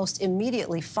fire almost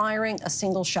immediately, firing a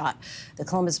single shot. The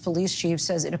Columbus police chief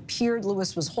says it appeared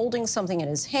Lewis was holding something in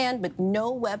his hand, but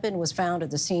no weapon was found at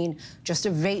the scene, just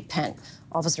a vape pen.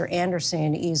 Officer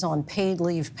Anderson is on paid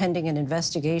leave pending an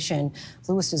investigation.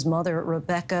 Lewis's mother,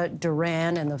 Rebecca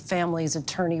Duran, and the family's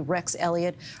attorney, Rex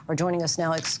Elliott, are joining us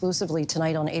now exclusively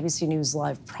tonight on ABC News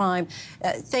Live Prime.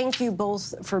 Thank you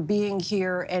both for being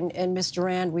here. And Ms.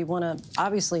 Duran, we want to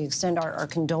obviously extend our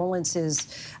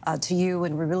condolences to you,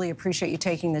 and we really appreciate you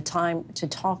taking the time to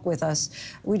talk with us.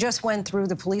 We just went through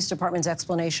the police department's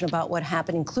explanation about what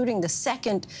happened, including the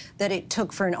second that it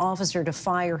took for an officer to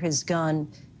fire his gun,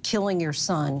 killing your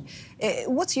son.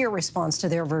 What's your response to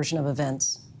their version of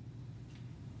events?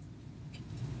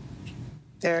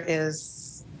 There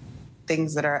is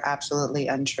things that are absolutely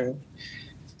untrue.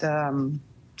 And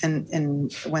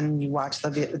when you watch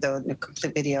the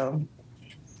complete video,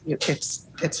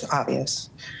 it's obvious.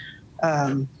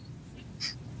 The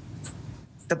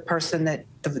person that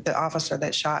the officer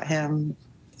that shot him,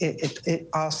 it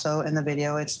also in the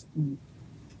video, it's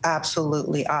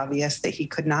absolutely obvious that he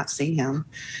could not see him.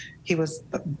 He was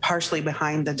partially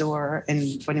behind the door,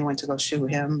 and when he went to go shoot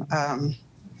him,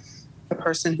 the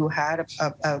person who had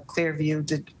a clear view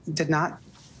did not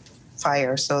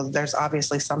fire. So there's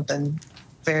obviously something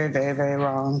very, very, very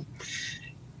wrong.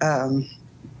 I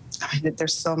mean,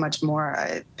 there's so much more.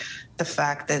 The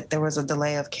fact that there was a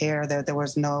delay of care, there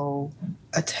was no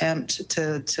attempt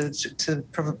to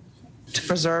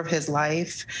preserve his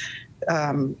life.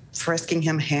 Frisking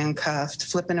him handcuffed,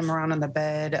 flipping him around on the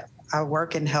bed. I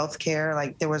work in healthcare.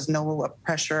 Like, there was no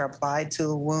pressure applied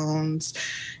to wounds.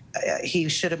 he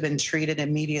should have been treated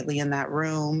immediately in that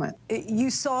room. You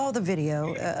saw the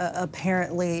video,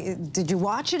 apparently. Did you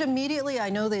watch it immediately? I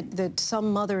know that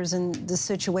some mothers in this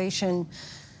situation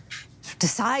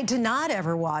decide to not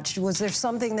ever watch. Was there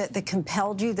something that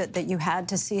compelled you, that you had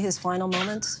to see his final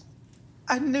moments?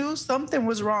 I knew something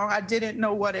was wrong. I didn't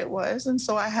know what it was, and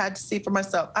so I had to see for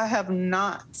myself. I have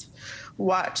not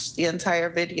watched the entire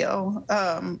video.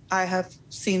 I have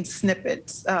seen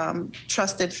snippets.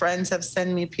 Trusted friends have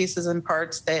sent me pieces and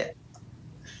parts that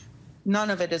none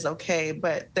of it is okay,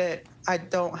 but that I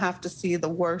don't have to see the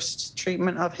worst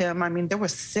treatment of him. I mean, there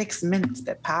was 6 minutes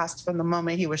that passed from the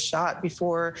moment he was shot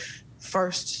before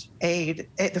first aid,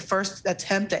 the first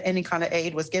attempt at any kind of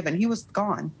aid was given. He was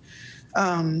gone.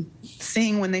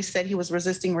 Seeing when they said he was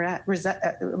resisting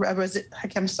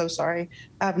I'm so sorry.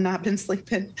 I have not been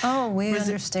sleeping. Oh, we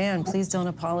understand. Please don't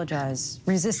apologize.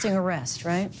 Resisting arrest,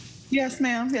 right? Yes,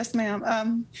 ma'am. Yes,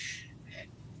 ma'am.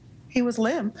 He was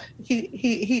limp.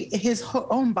 His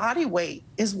own body weight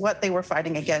is what they were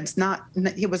fighting against.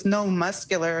 It was no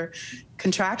muscular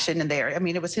contraction in there. I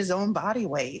mean, it was his own body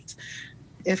weight.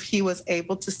 If he was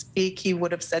able to speak, he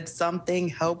would have said something,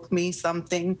 help me,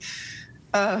 something.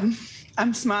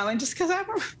 I'm smiling just because I'm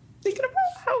thinking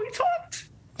about how he talked.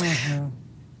 Mm-hmm.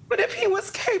 But if he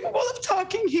was capable of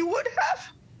talking, he would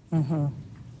have. Mm-hmm.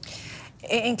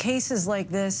 In cases like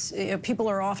this, people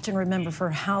are often remembered for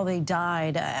how they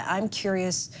died. I'm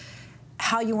curious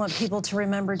how you want people to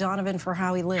remember Donovan for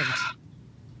how he lived.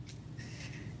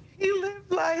 He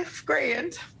lived life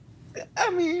grand. I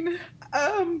mean,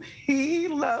 he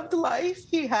loved life.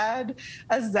 He had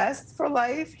a zest for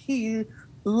life. He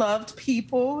loved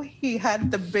people. He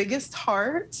had the biggest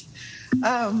heart.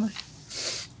 The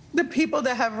people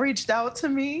that have reached out to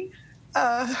me,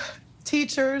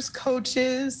 teachers,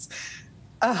 coaches,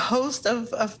 a host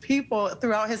of people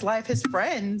throughout his life, his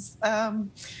friends,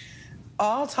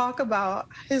 all talk about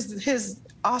his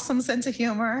awesome sense of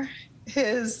humor,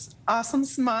 his awesome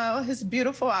smile, his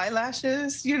beautiful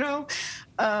eyelashes, you know,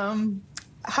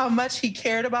 how much he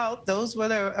cared about those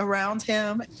that are around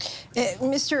him.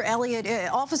 Mr. Elliott,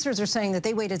 officers are saying that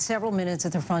they waited several minutes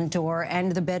at the front door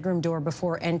and the bedroom door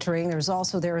before entering. There's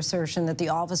also their assertion that the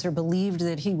officer believed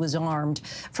that he was armed.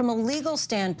 From a legal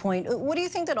standpoint, what do you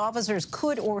think that officers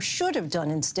could or should have done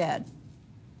instead?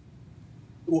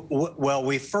 Well,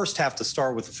 we first have to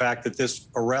start with the fact that this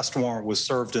arrest warrant was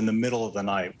served in the middle of the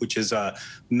night, which is a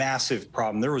massive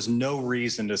problem. There was no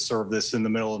reason to serve this in the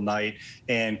middle of the night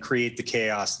and create the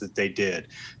chaos that they did.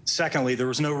 Secondly, there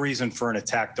was no reason for an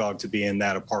attack dog to be in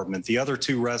that apartment. The other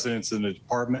 2 residents in the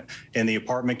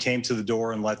apartment came to the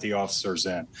door and let the officers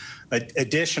in.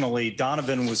 Additionally,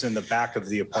 Donovan was in the back of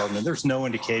the apartment. There's no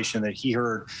indication that he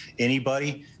heard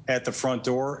anybody at the front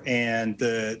door. And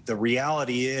the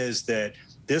reality is that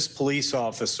this police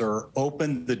officer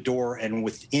opened the door, and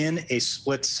within a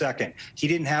split second, he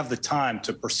didn't have the time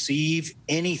to perceive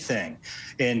anything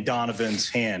in Donovan's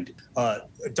hand.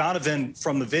 Donovan,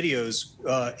 from the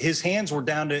videos, his hands were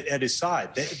down at his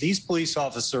side. These police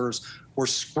officers were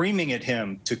screaming at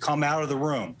him to come out of the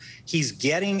room. He's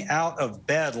getting out of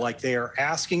bed like they are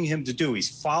asking him to do.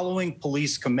 He's following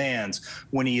police commands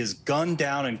when he is gunned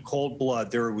down in cold blood.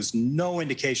 There was no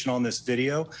indication on this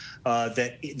video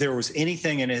that there was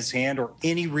anything in his hand or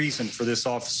any reason for this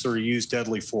officer to use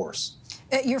deadly force.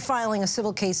 You're filing a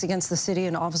civil case against the city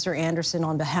and Officer Anderson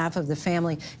on behalf of the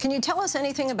family. Can you tell us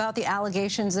anything about the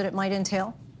allegations that it might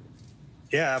entail?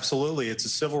 Yeah, absolutely. It's a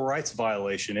civil rights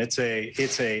violation. It's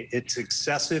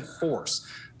excessive force.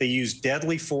 They used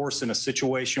deadly force in a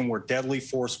situation where deadly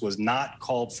force was not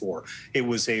called for. It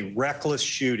was a reckless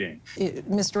shooting.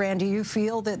 Mr. Rand, do you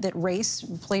feel that race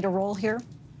played a role here?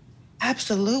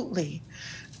 Absolutely.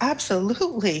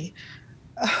 Absolutely.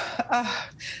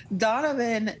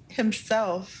 Donovan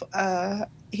himself,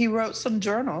 he wrote some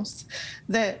journals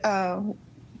that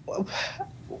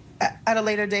at a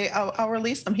later date, I'll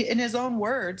release them. In his own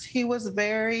words, he was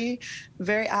very,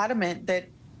 very adamant that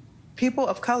people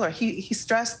of color, he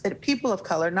stressed that people of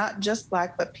color, not just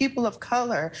Black, but people of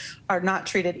color are not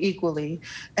treated equally.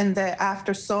 And that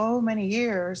after so many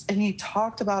years, and he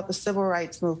talked about the civil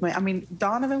rights movement. I mean,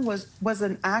 Donovan was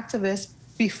an activist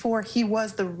before he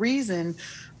was the reason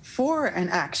for an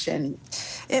action.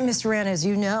 And Mr. Rand, as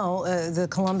you know, the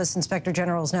Columbus Inspector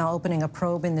General is now opening a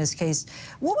probe in this case.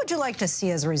 What would you like to see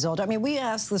as a result? I mean, we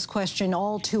ask this question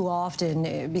all too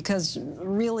often because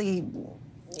really,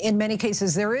 in many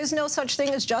cases, there is no such thing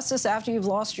as justice after you've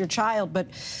lost your child. But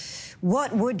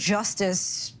what would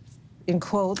justice, in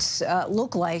quotes,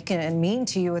 look like and mean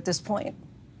to you at this point?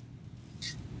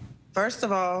 First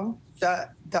of all, the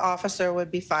officer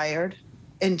would be fired,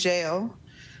 in jail,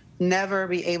 never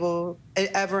be able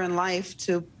ever in life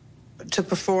to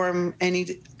perform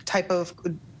any type of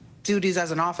duties as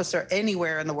an officer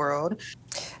anywhere in the world.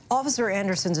 Officer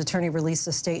Anderson's attorney released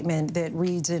a statement that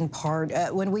reads in part,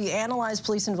 when we analyze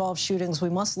police-involved shootings, we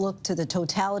must look to the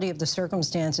totality of the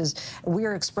circumstances. We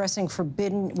are expressly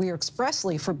forbidden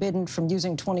from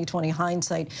using 20/20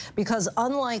 hindsight because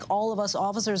unlike all of us,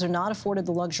 officers are not afforded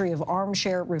the luxury of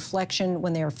armchair reflection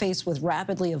when they are faced with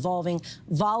rapidly evolving,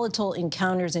 volatile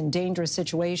encounters in dangerous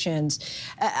situations.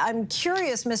 I'm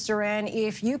curious, Ms. Duran,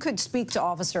 if you could speak to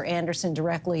Officer Anderson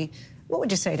directly, what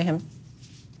would you say to him?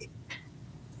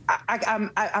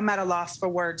 I'm at a loss for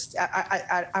words.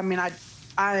 I mean,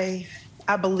 I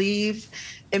believe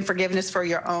in forgiveness for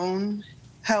your own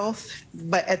health,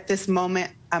 but at this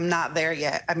moment, I'm not there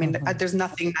yet. I mean, there's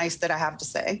nothing nice that I have to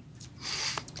say.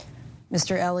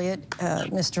 Mr. Elliott,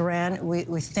 Ms. Duran,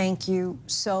 we thank you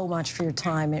so much for your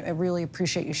time. I really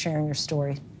appreciate you sharing your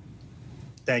story.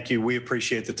 Thank you. We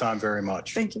appreciate the time very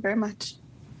much. Thank you very much.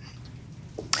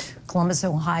 Columbus,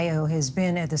 Ohio has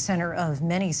been at the center of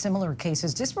many similar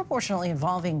cases disproportionately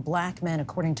involving black men.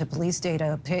 According to police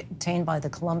data obtained by the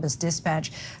Columbus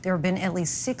Dispatch, there have been at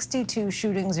least 62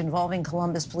 shootings involving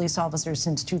Columbus police officers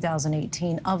since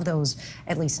 2018. Of those,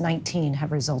 at least 19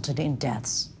 have resulted in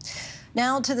deaths.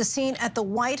 Now to the scene at the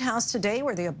White House today,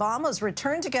 where the Obamas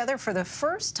returned together for the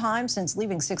first time since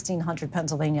leaving 1600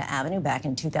 Pennsylvania Avenue back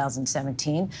in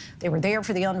 2017. They were there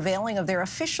for the unveiling of their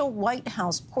official White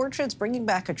House portraits, bringing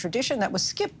back a tradition that was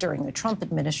skipped during the Trump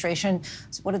administration.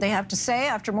 So what did they have to say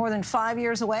after more than 5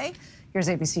 years away? Here's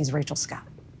ABC's Rachel Scott.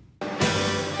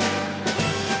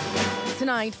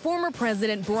 Tonight, former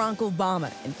President Barack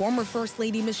Obama and former First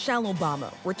Lady Michelle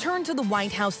Obama returned to the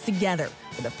White House together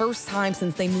for the first time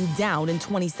since they moved out in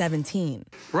 2017.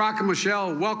 Barack and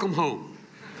Michelle, welcome home.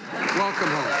 Welcome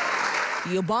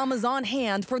home. The Obamas on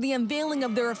hand for the unveiling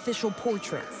of their official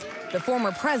portraits. The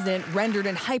former president rendered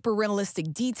in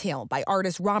hyper-realistic detail by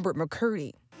artist Robert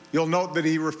McCurdy. You'll note that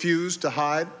he refused to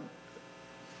hide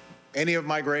any of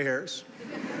my gray hairs.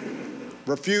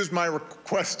 Refused my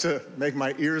request to make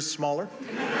my ears smaller.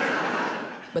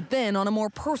 But then, on a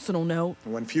more personal note,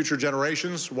 when future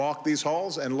generations walk these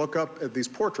halls and look up at these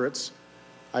portraits,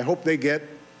 I hope they get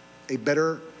a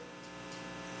better,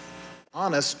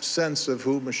 honest sense of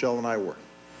who Michelle and I were.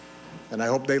 And I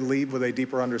hope they leave with a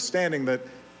deeper understanding that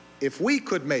if we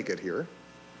could make it here,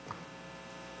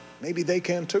 maybe they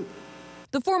can too.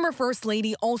 The former First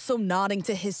Lady also nodding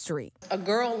to history. A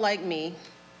girl like me,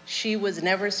 she was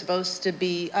never supposed to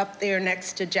be up there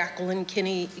next to Jacqueline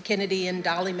Kennedy and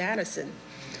Dolly Madison.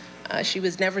 She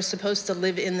was never supposed to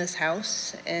live in this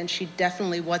house, and she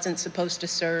definitely wasn't supposed to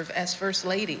serve as First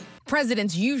Lady.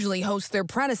 Presidents usually host their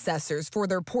predecessors for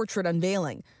their portrait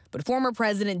unveiling, but former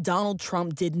President Donald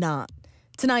Trump did not.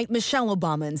 Tonight, Michelle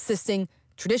Obama insisting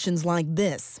traditions like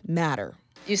this matter.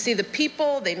 You see, the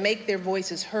people, they make their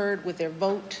voices heard with their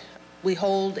vote. We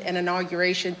hold an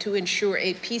inauguration to ensure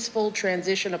a peaceful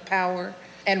transition of power.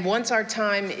 And once our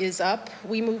time is up,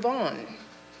 we move on.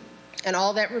 And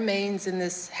all that remains in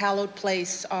this hallowed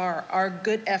place are our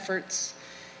good efforts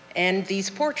and these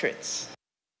portraits.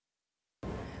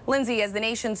 Lindsay, as the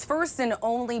nation's first and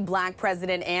only black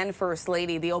president and first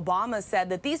lady, the Obamas said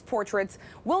that these portraits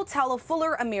will tell a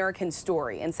fuller American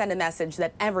story and send a message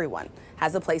that everyone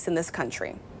has a place in this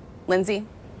country. Lindsay?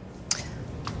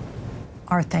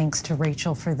 Our thanks to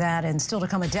Rachel for that. And still to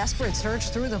come, a desperate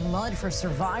search through the mud for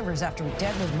survivors after a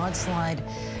deadly mudslide.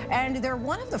 And they're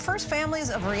one of the first families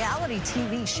of reality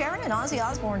TV. Sharon and Ozzy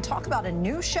Osbourne talk about a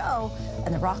new show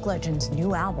and the rock legend's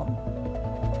new album.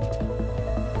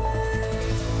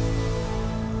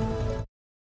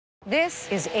 This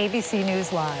is ABC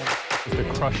News Live. The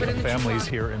crush of families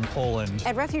here in Poland.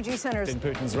 At refugee centers in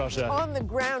Putin's Russia. On the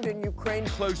ground in Ukraine.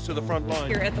 Close to the front line.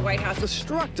 Here at the White House.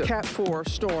 Destructive Cat 4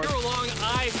 storm. Here along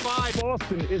I-5.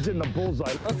 Boston is in the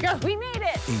bullseye. Let's go. We made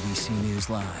it. ABC News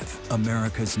Live.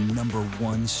 America's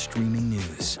 #1 streaming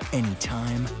news.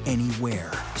 Anytime,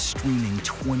 anywhere. Streaming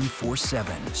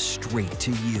 24/7. Straight to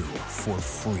you for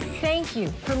free. Thank you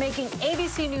for making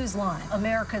ABC News Live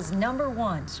America's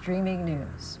 #1 streaming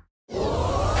news.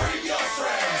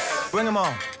 Bring them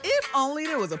on. If only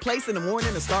there was a place in the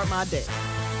morning to start my day.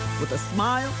 With a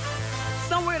smile,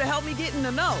 somewhere to help me get in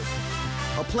the know.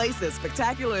 A place as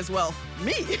spectacular as, well,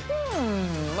 me.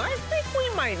 I think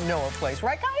we might know a place,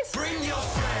 right, guys? Bring your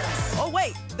friends. Oh,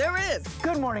 wait, there is.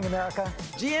 Good morning, America.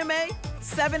 GMA,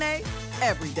 7A,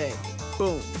 every day.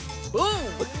 Boom,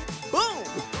 boom, boom.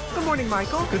 Good morning,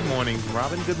 Michael. Good morning,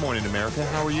 Robin. Good morning, America.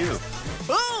 How are you?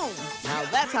 Boom. Now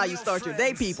that's how you start your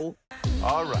day, people.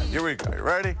 All right, here we go. You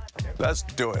ready? Let's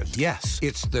do it. Yes,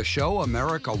 it's the show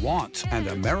America wants and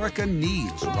America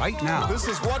needs right now. This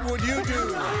is What Would You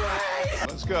Do?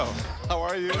 Let's go. How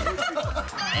are you?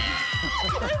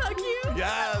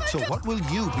 Yes. So what will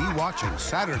you be watching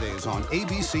Saturdays on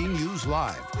ABC News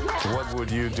Live? What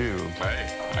would you do?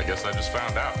 Hey, I guess I just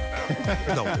found out.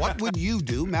 The What Would You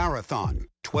Do Marathon,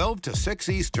 12 to 6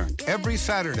 Eastern, every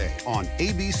Saturday on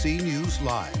ABC News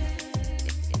Live.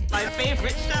 My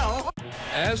favorite show.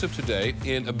 As of today,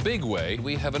 in a big way,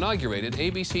 we have inaugurated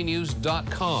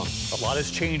abcnews.com. A lot has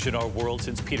changed in our world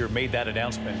since Peter made that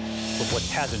announcement. But what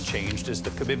hasn't changed is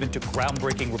the commitment to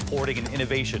groundbreaking reporting and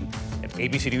innovation at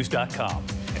abcnews.com.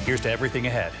 And here's to everything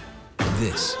ahead.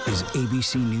 This is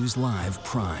ABC News Live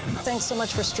Prime. Thanks so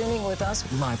much for streaming with us.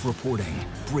 Live reporting,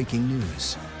 breaking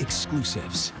news,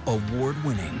 exclusives,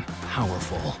 award-winning,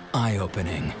 powerful,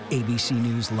 eye-opening. ABC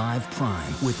News Live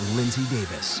Prime with Lindsay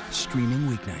Davis, streaming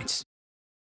weeknights.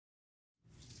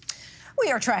 We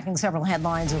are tracking several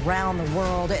headlines around the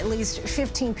world. At least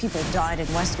 15 people died in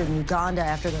western Uganda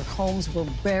after their homes were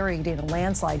buried in a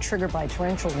landslide triggered by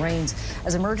torrential rains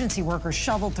as emergency workers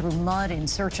shoveled through mud in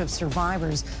search of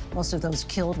survivors. Most of those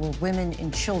killed were women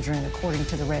and children, according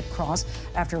to the Red Cross.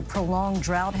 After a prolonged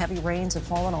drought, heavy rains have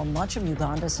fallen on much of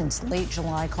Uganda since late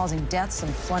July, causing deaths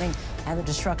and flooding and the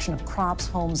destruction of crops,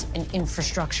 homes, and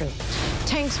infrastructure.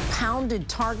 Tanks pounded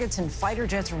targets and fighter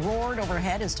jets roared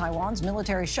overhead as Taiwan's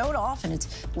military showed off in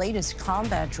its latest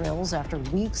combat drills after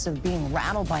weeks of being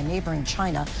rattled by neighboring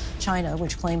China. China,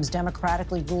 which claims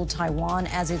democratically ruled Taiwan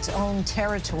as its own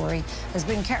territory, has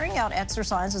been carrying out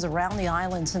exercises around the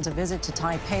island since a visit to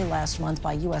Taipei last month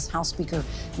by U.S. House Speaker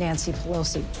Nancy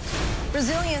Pelosi.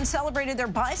 Brazilians celebrated their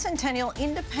bicentennial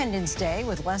Independence Day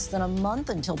with less than a month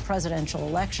until presidential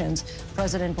elections.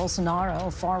 President Bolsonaro,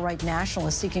 a far-right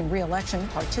nationalist seeking re-election,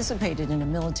 participated in a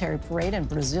military parade in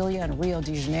Brasilia and Rio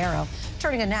de Janeiro,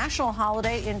 turning a national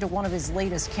holiday into one of his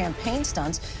latest campaign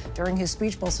stunts. During his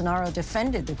speech, Bolsonaro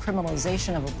defended the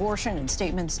criminalization of abortion and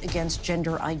statements against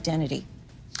gender identity.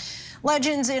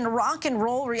 Legends in rock and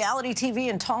roll, reality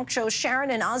TV, and talk shows Sharon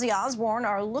and Ozzy Osbourne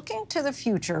are looking to the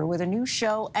future with a new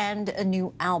show and a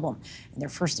new album. In their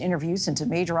first interview since a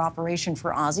major operation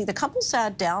for Ozzy, the couple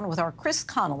sat down with our Chris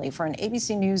Connolly for an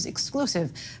ABC News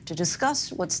exclusive to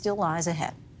discuss what still lies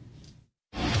ahead.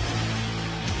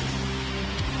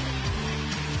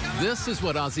 This is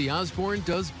what Ozzy Osbourne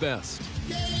does best.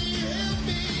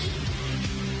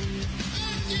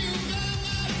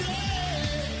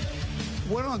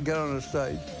 When I get on a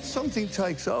stage, something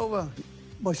takes over.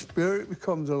 My spirit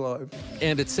becomes alive.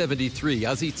 And at 73,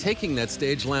 Ozzy taking that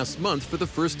stage last month for the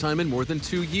first time in more than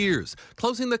 2 years,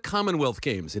 closing the Commonwealth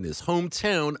Games in his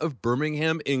hometown of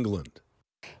Birmingham, England.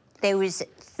 There was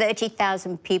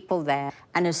 30,000 people there,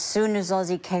 and as soon as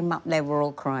Ozzy came up, they were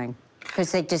all crying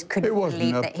because they just couldn't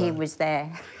believe that he was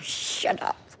there. Shut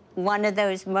up. One of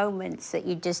those moments that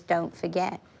you just don't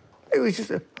forget. It was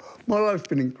just, my life's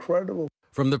been incredible.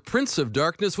 From the Prince of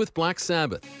Darkness with Black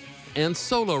Sabbath and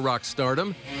solo rock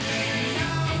stardom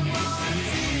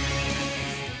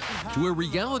to a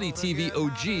reality TV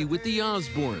OG with the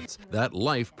Osbournes, that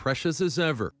life precious as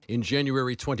ever. In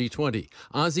January 2020,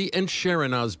 Ozzy and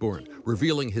Sharon Osbourne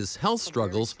revealing his health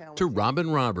struggles to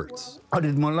Robin Roberts. I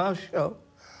did my last show,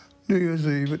 New Year's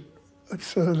Eve at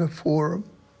the Forum.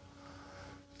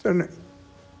 Then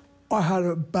I had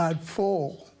a bad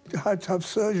fall. I had to have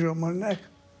surgery on my neck,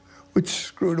 which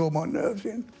screwed all my nerves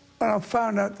in. And I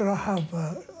found out that I have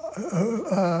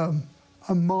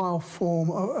a mild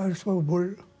form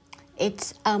of,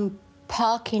 It's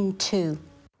Parkin 2.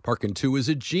 Parkin 2 is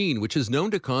a gene which is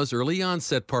known to cause early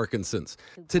onset Parkinson's.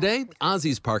 Today,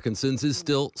 Ozzy's Parkinson's is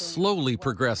still slowly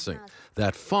progressing.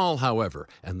 That fall, however,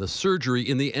 and the surgery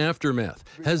in the aftermath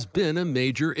has been a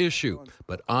major issue.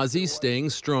 But Ozzy's staying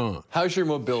strong. How's your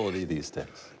mobility these days?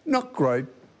 Not great,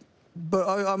 but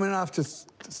I mean, I have to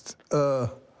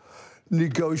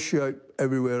negotiate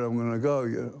everywhere I'm going to go,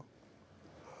 you know.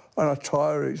 And I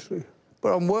tire easily.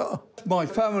 But I'm well. My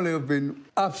family have been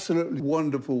absolutely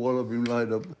wonderful while I've been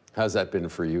laid up. How's that been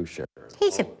for you, Sharon?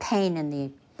 He's a pain in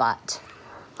the butt.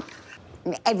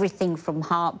 Everything from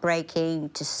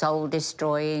heartbreaking to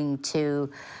soul-destroying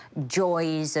to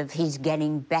joys of he's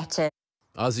getting better.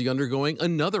 Ozzy undergoing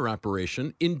another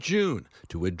operation in June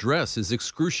to address his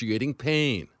excruciating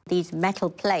pain. These metal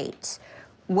plates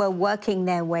were working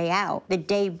their way out. The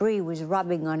debris was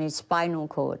rubbing on his spinal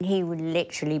cord. He would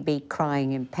literally be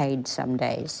crying in pain some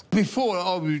days. Before,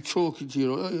 I would be talking to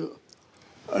you,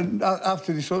 and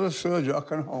after this other surgery, I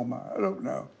can hold my, I don't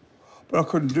know. But I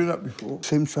couldn't do that before.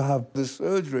 Seems to have the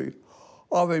surgery,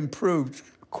 I've improved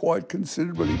quite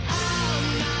considerably.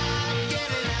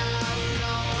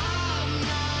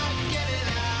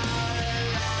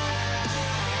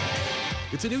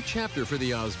 It's a new chapter for the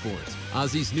Osbournes.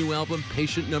 Ozzy's new album,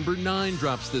 Patient Number 9,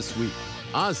 drops this week.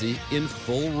 Ozzy in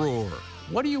full roar.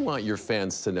 What do you want your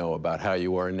fans to know about how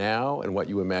you are now and what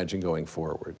you imagine going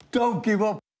forward? Don't give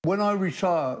up. When I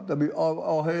retire,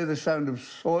 I'll hear the sound of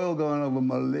soil going over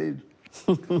my lid.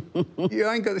 You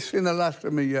ain't got to see the last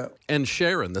of me yet. And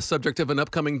Sharon, the subject of an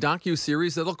upcoming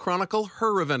docu-series that'll chronicle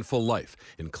her eventful life,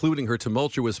 including her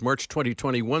tumultuous March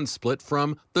 2021 split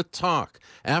from The Talk,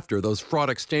 after those fraught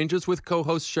exchanges with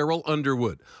co-host Cheryl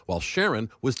Underwood, while Sharon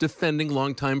was defending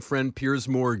longtime friend Piers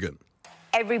Morgan.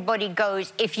 Everybody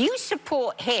goes, if you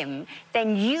support him,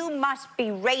 then you must be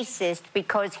racist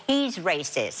because he's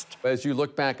racist. As you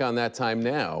look back on that time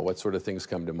now, what sort of things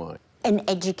come to mind? An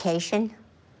education.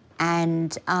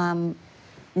 And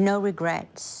no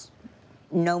regrets,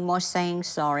 no more saying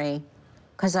sorry,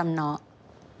 because I'm not,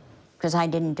 because I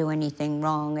didn't do anything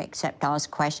wrong except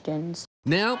ask questions.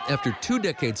 Now, after 2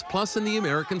 decades plus in the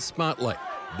American spotlight,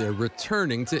 they're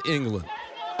returning to England.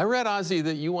 I read, Ozzy,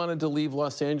 that you wanted to leave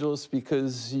Los Angeles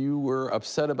because you were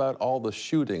upset about all the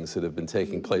shootings that have been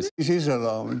taking place. It is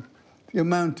alarming, the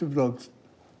amount of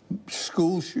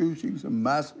school shootings and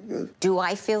massacres. Do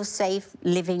I feel safe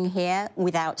living here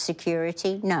without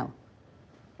security? No.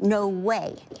 No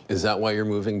way. Is that why you're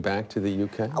moving back to the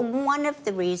UK? One of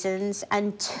the reasons,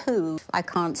 and two, I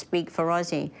can't speak for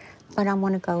Ozzy, but I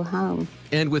want to go home.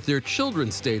 And with their children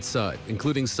stateside,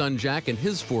 including son Jack and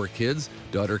his 4 kids,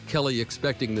 daughter Kelly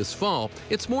expecting this fall,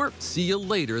 it's more see you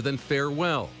later than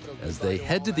farewell as they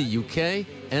head to the UK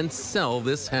and sell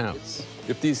this house.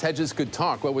 If these hedges could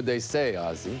talk, what would they say,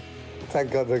 Ozzy?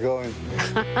 Thank God they're going.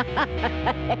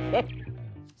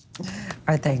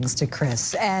 Our thanks to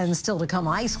Chris. And still to come,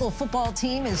 high school football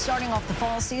team is starting off the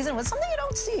fall season with something you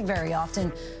don't see very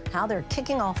often, how they're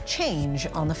kicking off change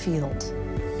on the field.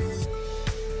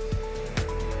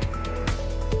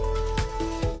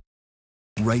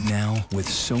 Right now, with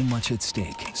so much at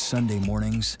stake, Sunday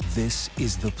mornings, this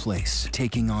is the place.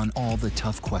 Taking on all the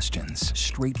tough questions.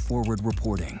 Straightforward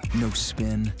reporting. No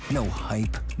spin, no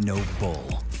hype, no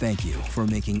bull. Thank you for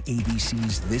making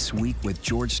ABC's This Week with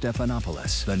George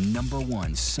Stephanopoulos the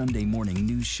 #1 Sunday morning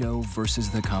news show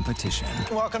versus the competition.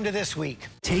 Welcome to This Week.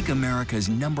 Take America's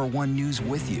 #1 news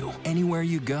with you anywhere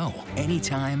you go,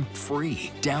 anytime,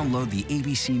 free. Download the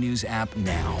ABC News app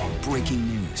now. Breaking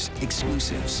news,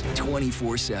 exclusives,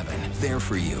 24/7, there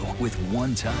for you with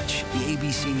one touch. The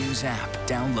ABC News app.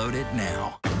 Download it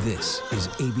now. This is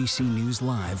ABC News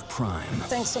Live Prime.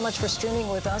 Thanks so much for streaming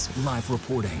with us. Live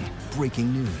reporting,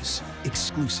 breaking news,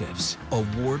 exclusives,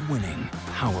 award-winning,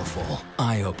 powerful,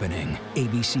 eye-opening.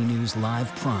 ABC News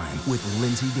Live Prime with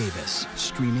Lindsay Davis.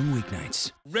 Streaming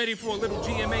weeknights. Ready for a little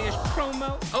GMA-ish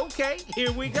promo? Okay,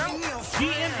 here we go.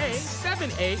 GMA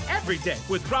 7A every day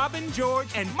with Robin, George,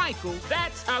 and Michael.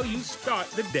 That's how you start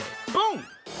the day. Boom!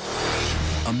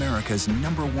 America's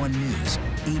 #1 news,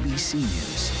 ABC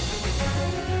News.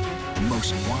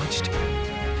 Most watched,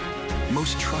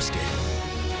 most trusted,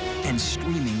 and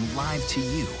streaming live to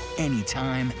you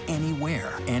anytime,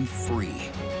 anywhere, and free.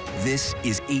 This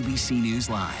is ABC News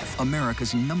Live,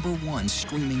 America's #1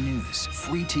 streaming news,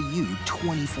 free to you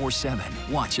 24/7.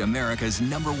 Watch America's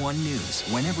 #1 news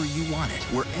whenever you want it,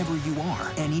 wherever you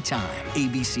are, anytime.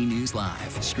 ABC News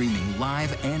Live, streaming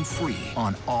live and free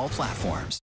on all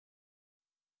platforms.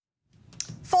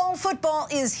 Fall football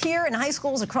is here, and high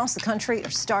schools across the country are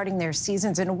starting their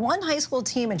seasons. And one high school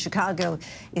team in Chicago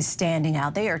is standing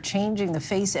out. They are changing the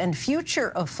face and future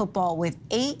of football with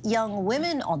 8 young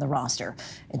women on the roster.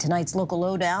 In tonight's Local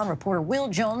Lowdown, reporter Will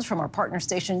Jones from our partner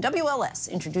station WLS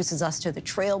introduces us to the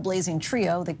trailblazing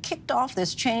trio that kicked off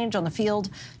this change on the field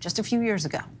just a few years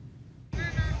ago.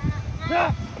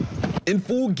 In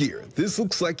full gear, this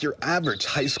looks like your average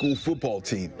high school football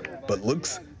team, but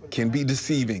looks can be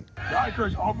deceiving. I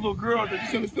encourage all the little girls that you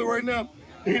see in the field right now,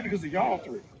 they're here because of y'all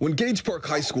 3. When Gage Park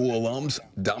High School alums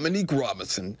Dominique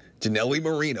Robinson, Janelle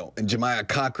Marino, and Jemiah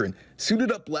Cochran suited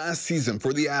up last season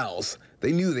for the Owls,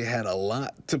 they knew they had a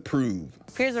lot to prove.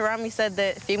 Peers around me said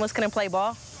that females couldn't play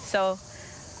ball, so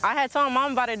I had told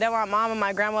Mom about it. Then my mom and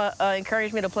my grandma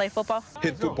encouraged me to play football.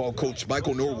 Head football coach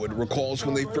Michael Norwood recalls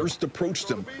when they first approached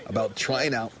him about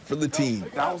trying out for the team.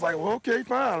 I was like, well, okay,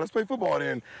 fine, let's play football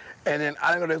then. And then I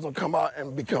didn't know they was going to come out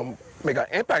and make an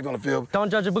impact on the field.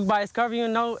 Don't judge a book by its cover, you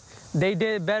know. They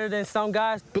did better than some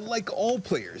guys. But like all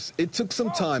players, it took some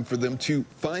time for them to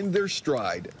find their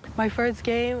stride. My first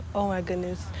game, oh my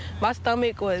goodness. My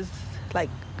stomach was like,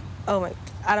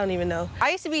 I don't even know. I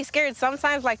used to be scared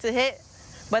sometimes, like to hit,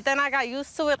 but then I got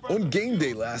used to it. On game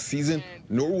day last season,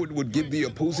 Norwood would give the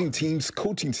opposing team's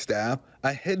coaching staff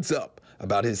a heads up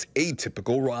about his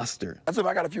atypical roster. I said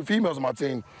I got a few females on my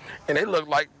team, and they look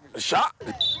like Shot.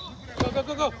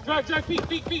 Go. Drive, feet.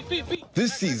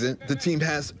 This season, the team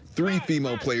has 3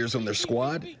 female players on their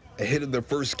squad. Ahead of their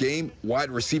first game,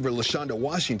 wide receiver LaShonda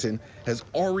Washington has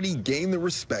already gained the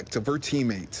respect of her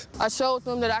teammates. I showed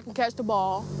them that I can catch the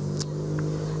ball,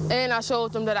 and I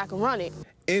showed them that I can run it.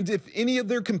 And if any of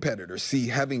their competitors see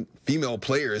having female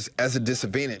players as a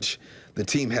disadvantage, the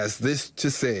team has this to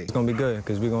say. It's going to be good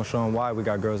because we're going to show them why we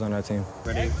got girls on our team.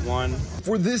 Ready, 1.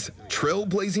 For this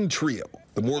trailblazing trio,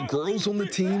 the more girls on the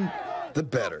team, the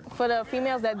better. For the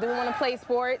females that do want to play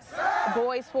sports,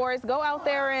 boys sports, go out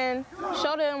there and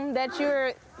show them that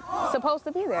you're supposed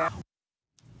to be there.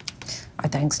 Our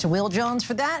thanks to Will Jones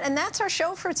for that. And that's our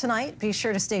show for tonight. Be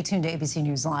sure to stay tuned to ABC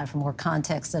News Live for more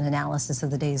context and analysis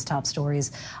of the day's top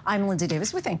stories. I'm Lindsay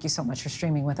Davis. We thank you so much for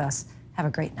streaming with us. Have a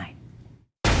great night.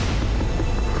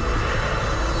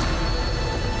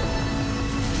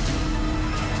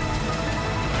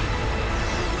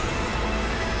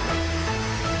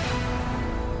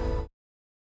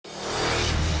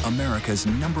 America's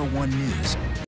 #1 news.